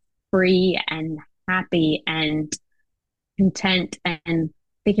so free and happy and content, and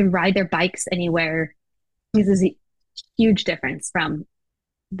they can ride their bikes anywhere. This is a huge difference from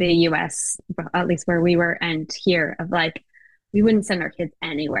the US, at least where we were, and here, of like, we wouldn't send our kids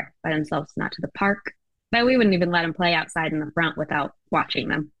anywhere by themselves, not to the park, but we wouldn't even let them play outside in the front without watching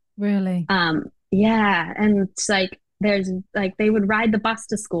them. Really? Yeah. And it's like, there's like, they would ride the bus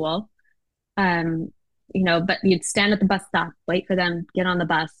to school, but you'd stand at the bus stop, wait for them, get on the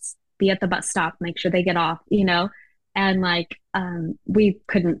bus, be at the bus stop, make sure they get off, and like, we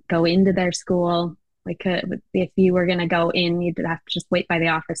couldn't go into their school. We could, if you were going to go in, you'd have to just wait by the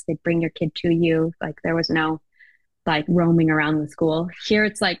office. They'd bring your kid to you. Like there was no like roaming around the school. Here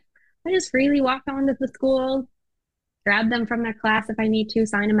it's like, I just freely walk onto the school, grab them from their class if I need to,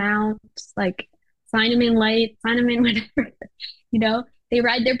 sign them out, just like sign them in late, sign them in whenever, they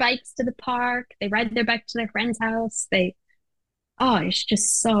ride their bikes to the park. They ride their bike to their friend's house. It's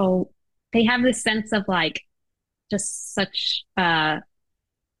just so, they have this sense of like, just such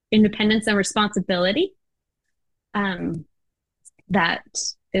independence and responsibility that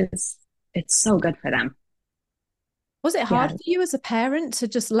it's so good for them. Was it hard for you as a parent to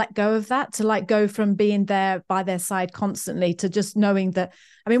just let go of that, to like go from being there by their side constantly to just knowing that,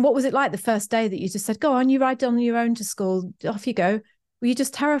 I mean, what was it like the first day that you just said, go on, you ride on your own to school, off you go? Were you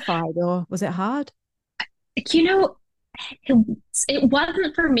just terrified, or was it hard? It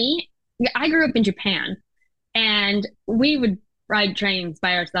wasn't for me. I grew up in Japan, and we would ride trains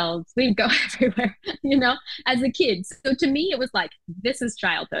by ourselves. We'd go everywhere, as a kid. So to me, it was like, this is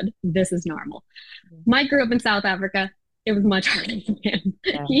childhood. This is normal. Mike grew up in South Africa. It was much harder for him.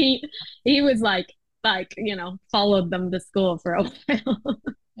 Yeah. He was like, followed them to school for a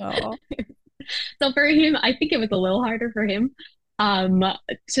while. So for him, I think it was a little harder for him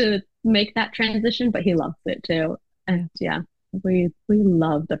to make that transition, but he loves it too. And yeah, we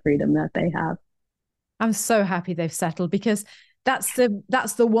love the freedom that they have. I'm so happy they've settled, because that's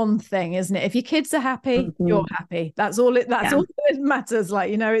the one thing, isn't it? If your kids are happy, you're happy. That's all all that matters.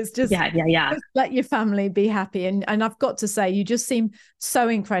 Like, it's just, just let your family be happy. And I've got to say, you just seem so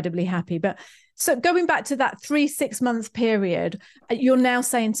incredibly happy. But so going back to that 3-6 month period, you're now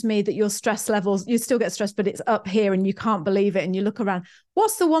saying to me that your stress levels, you still get stressed, but it's up here and you can't believe it. And you look around,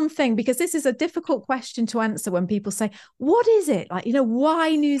 what's the one thing? Because this is a difficult question to answer when people say, what is it? Like,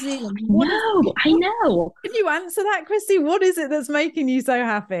 why New Zealand? I know. Can you answer that, Chrissy? What is it that's making you so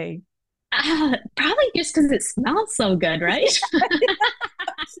happy? Probably just because it smells so good, right? Just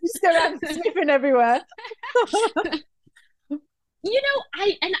go around sniffing everywhere.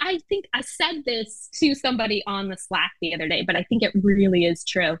 I think I said this to somebody on the Slack the other day, but I think it really is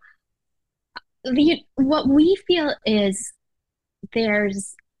true. What we feel is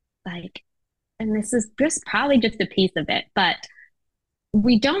there's like, and this is just probably just a piece of it, but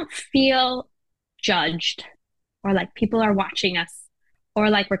we don't feel judged or like people are watching us or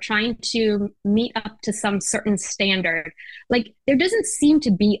like we're trying to meet up to some certain standard. Like there doesn't seem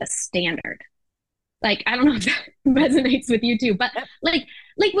to be a standard. Like, I don't know if that resonates with you too, but like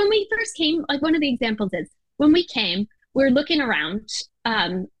when we first came, like one of the examples is when we came, we're looking around.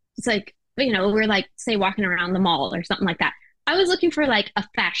 It's like, we're like, say walking around the mall or something like that. I was looking for like a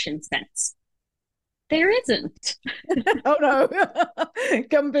fashion sense. There isn't. Oh no.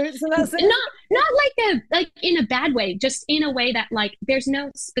 Gumboots and that's it. Not like in a bad way, just in a way that like there's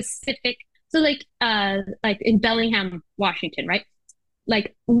no specific. So like in Bellingham, Washington, right?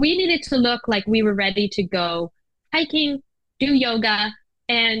 Like we needed to look like we were ready to go hiking, do yoga,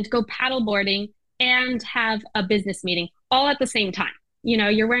 and go paddleboarding and have a business meeting all at the same time.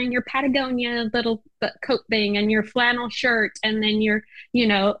 You're wearing your Patagonia little coat thing and your flannel shirt, and then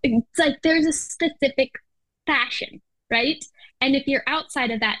it's like there's a specific fashion, right? And if you're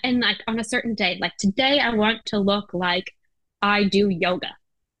outside of that, and like on a certain day, like today, I want to look like I do yoga.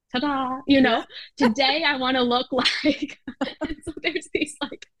 Ta-da! Today I want to look like. So there's these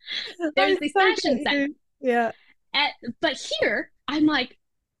fashion sense. Yeah. But here I'm like,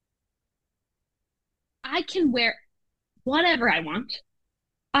 I can wear whatever I want.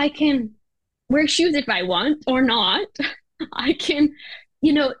 I can wear shoes if I want or not. I can,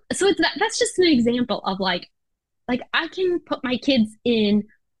 so that's just an example of like I can put my kids in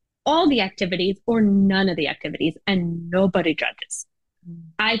all the activities or none of the activities and nobody judges.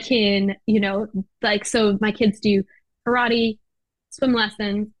 I can, so my kids do karate, swim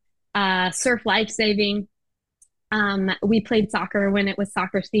lessons, surf lifesaving. We played soccer when it was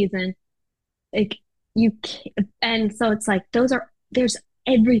soccer season. Like and so it's like there's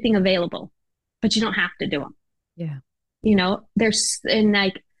everything available, but you don't have to do them. Yeah. There's and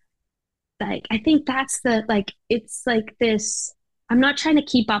like I think that's it's like this. I'm not trying to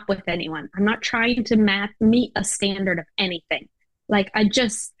keep up with anyone. I'm not trying to meet a standard of anything. Like I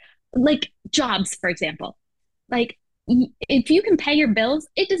just like jobs, for example, like if you can pay your bills,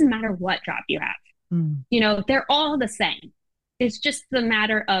 it doesn't matter what job you have. They're all the same. It's just the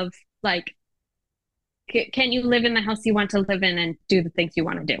matter of like, can you live in the house you want to live in and do the things you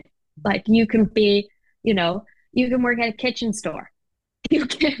want to do? Like you can be, you can work at a kitchen store. You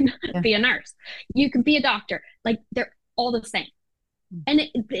can be a nurse. You can be a doctor. Like they're all the same. And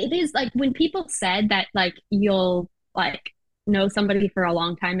it is like when people said that like you'll like know somebody for a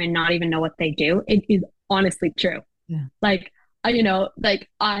long time and not even know what they do, it is honestly true. Yeah. Like, like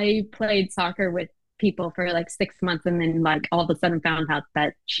I played soccer with people for like 6 months and then like all of a sudden found out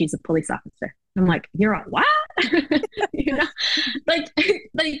that she's a police officer. I'm like, you're a what?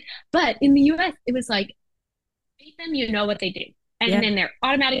 But in the US, it was like, meet them, what they do. And then they're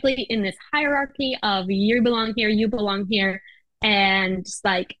automatically in this hierarchy of you belong here. And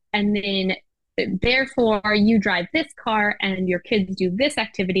like, and then therefore you drive this car and your kids do this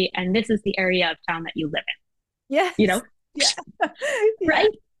activity. And this is the area of town that you live in. Yeah. Yeah. Right.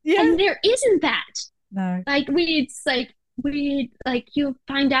 Yeah. And there isn't that. No. Like you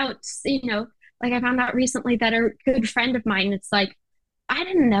find out, like I found out recently that a good friend of mine, it's like, I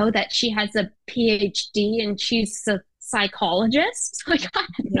didn't know that she has a PhD and she's a psychologist. Like I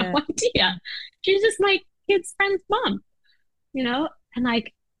had no idea. She's just my kid's friend's mom, and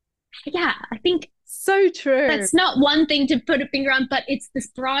like, yeah, I think so true. That's not one thing to put a finger on, but it's this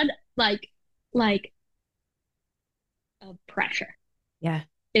broad, like of pressure. Yeah.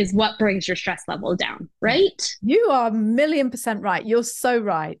 Is what brings your stress level down, right? You are 1,000,000% right. You're so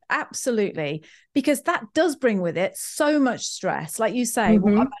right. Absolutely. Because that does bring with it so much stress. Like you say,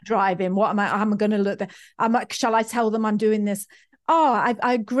 what am I driving? What am I going to look there? Shall I tell them I'm doing this? Oh, I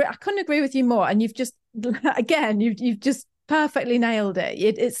agree. I couldn't agree with you more. And you've just, again, you've just perfectly nailed it.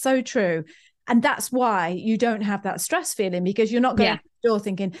 It's so true. And that's why you don't have that stress feeling, because you're not going to the door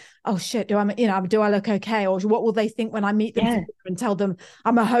thinking, oh shit, do I look okay? Or what will they think when I meet them and tell them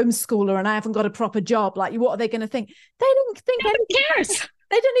I'm a homeschooler and I haven't got a proper job? Like, what are they going to think? They don't think anything cares.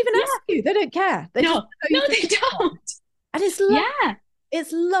 They don't even ask you. They don't care. They they don't. And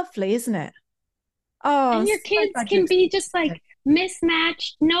it's lovely, isn't it? Oh, and your kids can be just like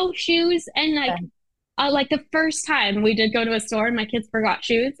mismatched, no shoes. And like the first time we did go to a store and my kids forgot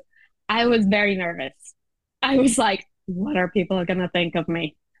shoes, I was very nervous. I was like, what are people going to think of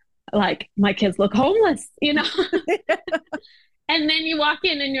me? Like, my kids look homeless, And then you walk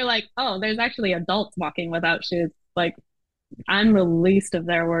in and you're like, oh, there's actually adults walking without shoes. Like, I'm the least of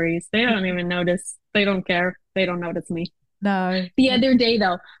their worries. They don't even notice. They don't care. They don't notice me. No. The other day,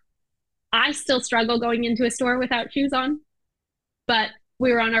 though, I still struggle going into a store without shoes on, but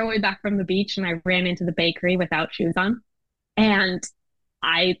we were on our way back from the beach and I ran into the bakery without shoes on, and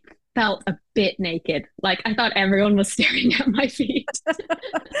I felt a bit naked. Like I thought everyone was staring at my feet.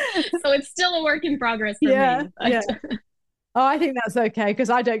 So it's still a work in progress for me. Yeah. Oh, I think that's okay because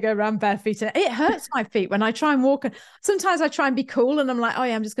I don't go around bare feet. It hurts my feet when I try and walk. Sometimes I try and be cool and I'm like, oh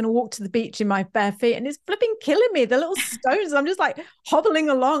yeah, I'm just going to walk to the beach in my bare feet, and it's flipping killing me. The little stones, I'm just like hobbling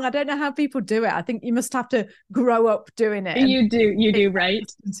along. I don't know how people do it. I think you must have to grow up doing it. You do, right?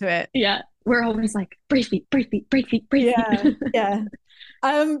 Into it. Yeah. We're always like, brave feet, brave feet, brave feet, brave feet. Yeah.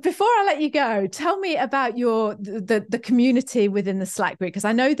 Before I let you go, tell me about the community within the Slack group, because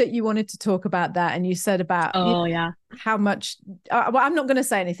I know that you wanted to talk about that, and you said about how much. Well, I'm not going to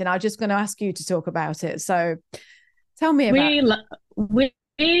say anything. I'm just going to ask you to talk about it. So, tell me about. We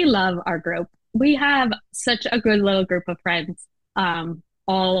love our group. We have such a good little group of friends,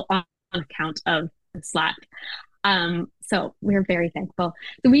 all on account of the Slack. So we're very thankful.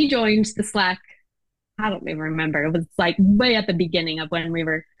 So we joined the Slack. I don't even remember. It was like way at the beginning of when we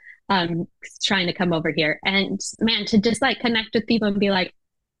were trying to come over here. And man, to just like connect with people and be like,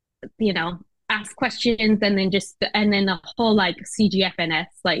 you know, ask questions, and then the whole like CGFNS,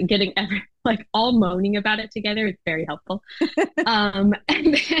 like getting like all moaning about it together is very helpful. And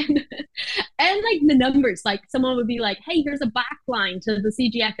like the numbers, like someone would be like, hey, here's a backline to the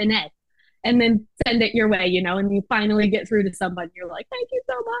CGFNS. And then send it your way, you know, and you finally get through to someone. You're like, thank you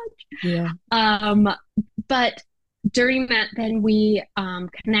so much. Yeah. But during that, then we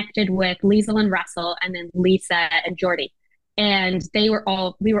connected with Liesl and Russell, and then Lisa and Jordy. And we were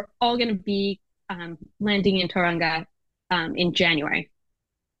all going to be landing in Tauranga in January.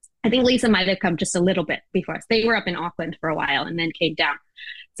 I think Lisa might have come just a little bit before us. They were up in Auckland for a while and then came down.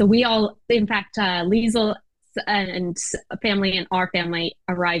 So we all, in fact, Liesl and family and our family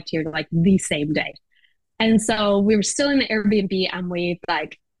arrived here like the same day. And so we were still in the Airbnb, and we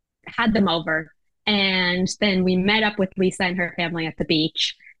like had them over, and then we met up with Lisa and her family at the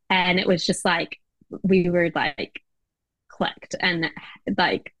beach, and it was just like we were like clicked, and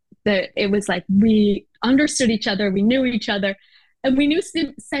like it was like we understood each other, we knew each other, and we knew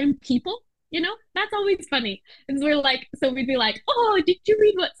same people. You know, that's always funny. And we're like, so we'd be like, oh, did you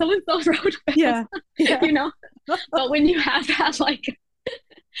read what so-and-so wrote? Yeah. You know, but when you have that, like,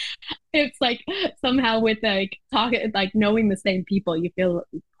 it's like somehow with like talking, like knowing the same people, you feel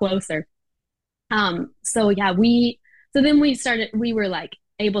closer. So yeah, then we were like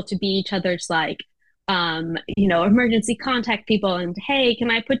able to be each other's like, you know, emergency contact people, and hey, can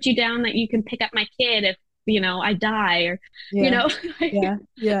I put you down that you can pick up my kid if, you know, I die, or, you know,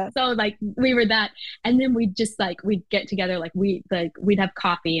 So like we were that, and then we'd get together, like we'd have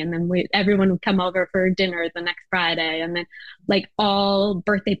coffee, and then everyone would come over for dinner the next Friday, and then like all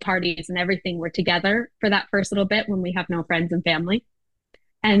birthday parties and everything were together for that first little bit when we have no friends and family.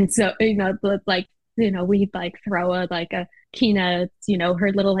 And so, you know, like, you know, we'd like throw a Kina, you know,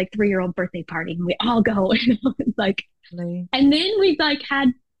 her little like 3-year-old birthday party, and we all go, you know, like, and then we've like had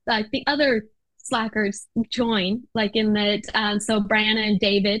like the other Slackers join, like in that. So Brianna and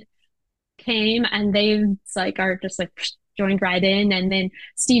David came, and they like are just like joined right in, and then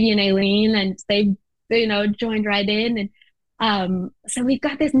Stevie and Aileen, and they, you know, joined right in, and so we've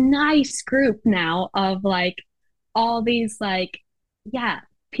got this nice group now of like all these like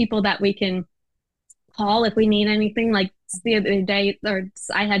people that we can call if we need anything. Like the other day, or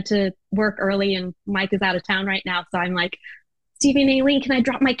I had to work early, and Mike is out of town right now, so I'm like, Stevie and Aileen, can I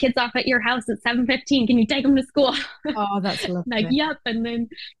drop my kids off at your house at 7:15? Can you take them to school? Oh, that's lovely. Like, yep. And then,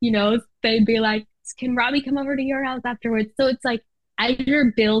 you know, they'd be like, can Robbie come over to your house afterwards? So it's like, as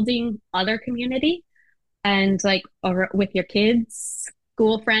you're building other community and like with your kids,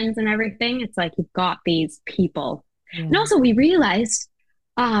 school friends and everything, it's like you've got these people. Yeah. And also we realized,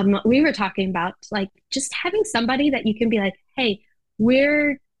 we were talking about like just having somebody that you can be like, hey,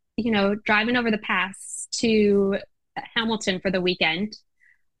 we're, you know, driving over the pass to Hamilton for the weekend.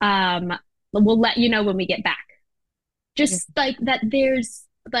 We'll let you know when we get back. Just like that, there's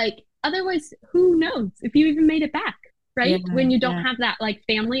like, otherwise, who knows if you even made it back, right? When you don't have that like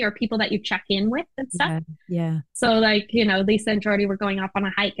family or people that you check in with and stuff. Yeah. So like, you know, Lisa and Jordy were going off on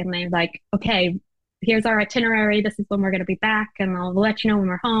a hike, and they're like, okay, here's our itinerary. This is when we're going to be back, and I'll let you know when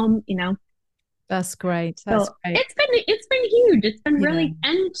we're home, you know. That's great. That's great. It's been huge. It's been really,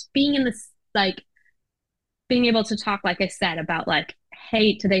 and being in this like, being able to talk, like I said, about like,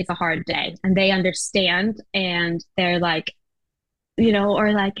 hey, today's a hard day, and they understand, and they're like,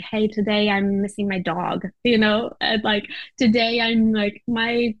 or like, hey, today I'm missing my dog, and like today I'm like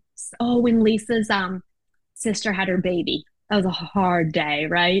when Lisa's sister had her baby, that was a hard day,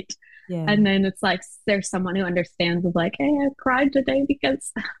 right? Yeah. And then it's like there's someone who understands of like, hey, I cried today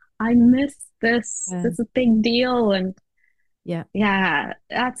because I miss this. Yeah. This is a big deal. And yeah,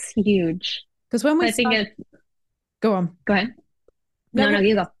 that's huge. Because when I think it's go on. Go ahead. No,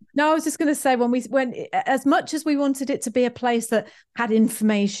 you go. No, I was just going to say when as much as we wanted it to be a place that had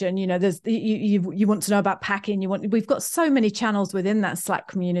information, there's you want to know about packing, we've got so many channels within that Slack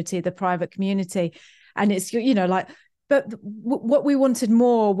community, the private community, and it's but what we wanted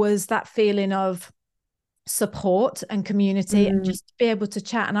more was that feeling of support and community and just be able to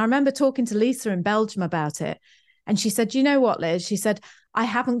chat. And I remember talking to Lisa in Belgium about it, and she said, "You know what, Liz?" She said, "I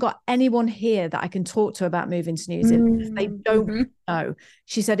haven't got anyone here that I can talk to about moving to New Zealand because they don't know."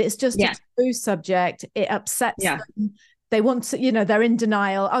 She said, "It's just a taboo subject. It upsets them. They want to, they're in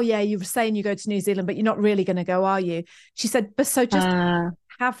denial. Oh yeah, you were saying you go to New Zealand, but you're not really going to go, are you?" She said, "But so just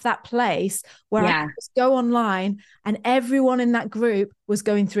have that place where I could just go online and everyone in that group was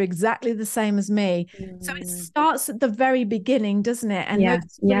going through exactly the same as me." So it starts at the very beginning, doesn't it? And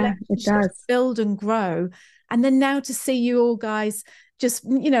it does build and grow. And then now to see you all guys just,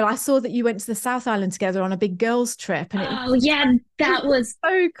 I saw that you went to the South Island together on a big girls trip. And that was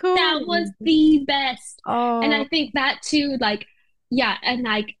so cool. That was the best. Oh. And I think that too, like, and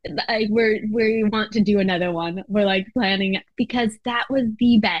like we want to do another one. We're like planning it because that was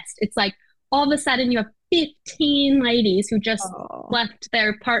the best. It's like all of a sudden you have 15 ladies who just left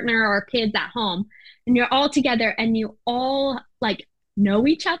their partner or kids at home, and you're all together and you all like know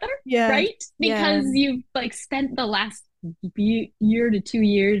each other, right? Because you've like spent the last year to 2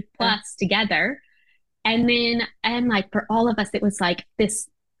 years plus together. And then, and like for all of us, it was like this,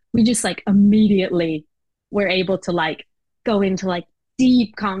 we just like immediately were able to like go into like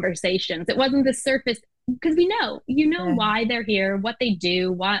deep conversations. It wasn't the surface, because we know, why they're here, what they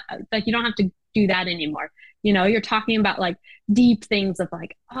do, what, like, you don't have to do that anymore. You're talking about like deep things of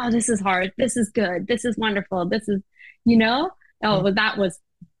like, oh, this is hard, this is good, this is wonderful, this is, well, that was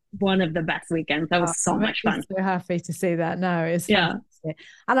one of the best weekends. That was so much fun. I'm so happy to see that. No, it's fantastic.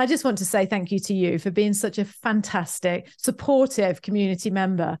 And I just want to say thank you to you for being such a fantastic, supportive community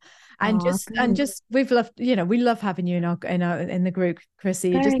member. And just we've loved, we love having you in the group,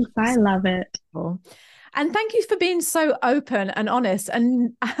 Chrissy. Thanks, I love it. And thank you for being so open and honest.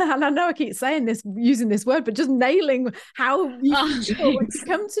 And I know I keep saying this, using this word, but just nailing how you feel when you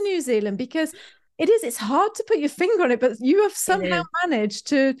come to New Zealand, because it's hard to put your finger on it, but you have somehow managed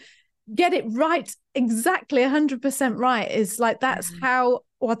to get it right, exactly 100% right. Is like, that's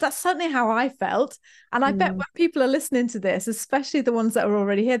certainly how I felt. And I bet when people are listening to this, especially the ones that are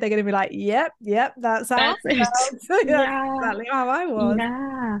already here, they're going to be like, yep, that's how I felt. Exactly how I was.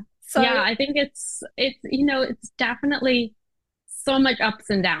 Yeah. So I think it's definitely so much ups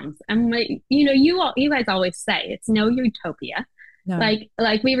and downs. And you guys always say it's no utopia. No.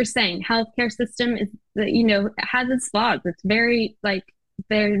 Like we were saying, healthcare system is, has its flaws. It's very like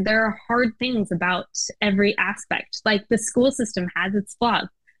there are hard things about every aspect. Like the school system has its flaws.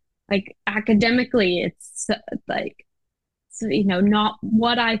 Like academically, it's like, not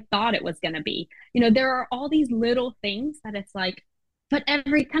what I thought it was going to be. There are all these little things that it's like, but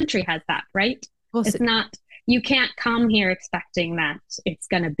every country has that, right? It's not, you can't come here expecting that it's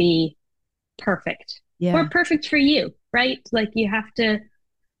going to be perfect or perfect for you. Right? Like you have to,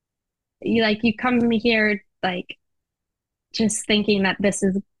 you come here, like just thinking that this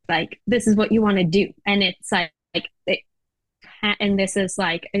is what you want to do. And it's and this is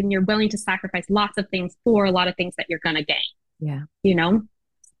like, and you're willing to sacrifice lots of things for a lot of things that you're going to gain. Yeah.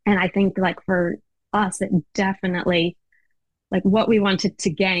 And I think like for us, it definitely, like what we wanted to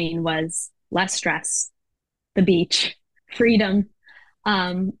gain was less stress, the beach, freedom,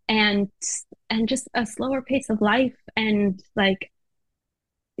 and just a slower pace of life, and like,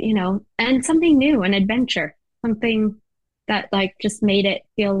 and something new, an adventure, something that like just made it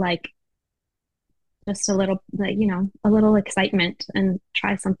feel like just a little, like, a little excitement and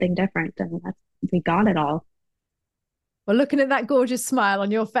try something different. And we got it all. Well, looking at that gorgeous smile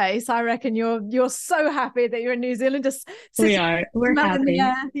on your face, I reckon you're so happy that you're in New Zealand. We are. We're happy.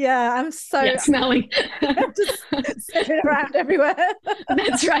 Yeah, I'm so smelling. Just sitting around everywhere.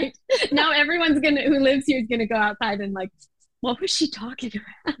 That's right. Now everyone's who lives here is gonna go outside and like, what was she talking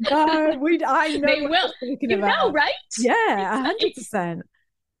about? No, I know. They will. Know, right? Yeah, 100%.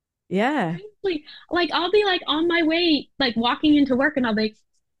 Yeah. Like I'll be like on my way, like walking into work, and I'll be like,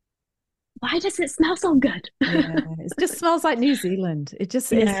 why does it smell so good? Yeah, it just smells like New Zealand. It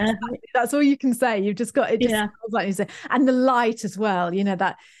just is. Yeah. That's all you can say. You've just got, it just Yeah. smells like New Zealand. And the light as well, you know,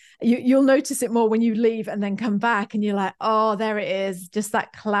 that you'll notice it more when you leave and then come back and you're like, oh, there it is. Just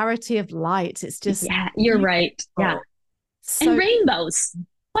that clarity of light. It's just. Yeah, you're right. Yeah. So, And rainbows.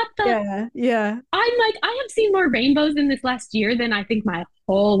 What the? Yeah. I'm like, I have seen more rainbows in this last year than I think my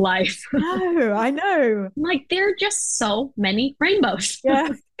whole life. No, I know. I'm like, there are just so many rainbows. Yeah.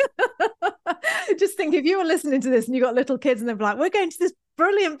 Just think if you were listening to this and you got little kids and they're like, we're going to this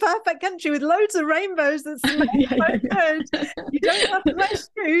brilliant, perfect country with loads of rainbows that smell so good. You don't have to wear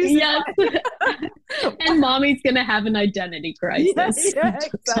shoes. Yes. And mommy's going to have an identity crisis. Yeah,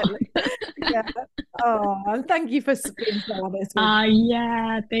 exactly. Yeah. Oh, and thank you for being so honest.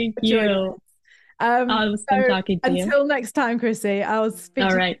 Yeah, thank you. It was fun talking to you. Until next time, Chrissy, I'll speak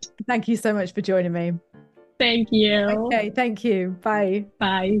All to right. you. Thank you so much for joining me. Thank you. Okay, thank you. Bye.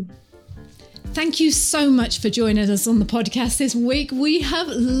 Bye. Thank you so much for joining us on the podcast this week. We have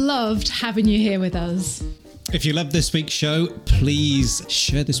loved having you here with us. If you love this week's show, please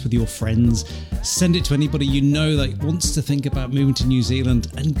share this with your friends. Send it to anybody you know that wants to think about moving to New Zealand,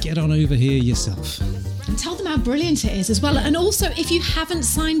 and get on over here yourself. And tell them how brilliant it is as well. And also, if you haven't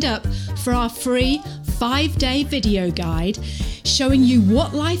signed up for our free 5-day video guide showing you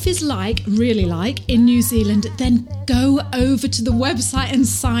what life is like, really like, in New Zealand, then go over to the website and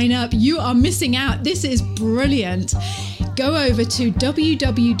sign up. You are missing out. This is brilliant. Go over to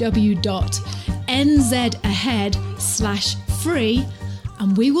www.nzahead.com/free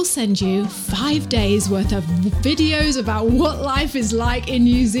and we will send you 5 days worth of videos about what life is like in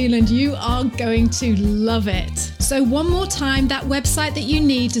New Zealand. You are going to love it. So one more time, that website that you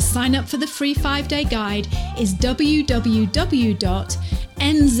need to sign up for the free 5-day guide is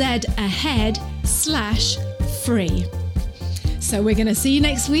www.nzahead.com/free. So we're going to see you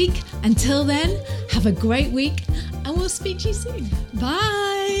next week. Until then, have a great week and we'll speak to you soon.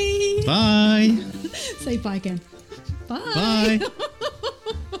 Bye. Bye. Say bye again. Bye. Bye.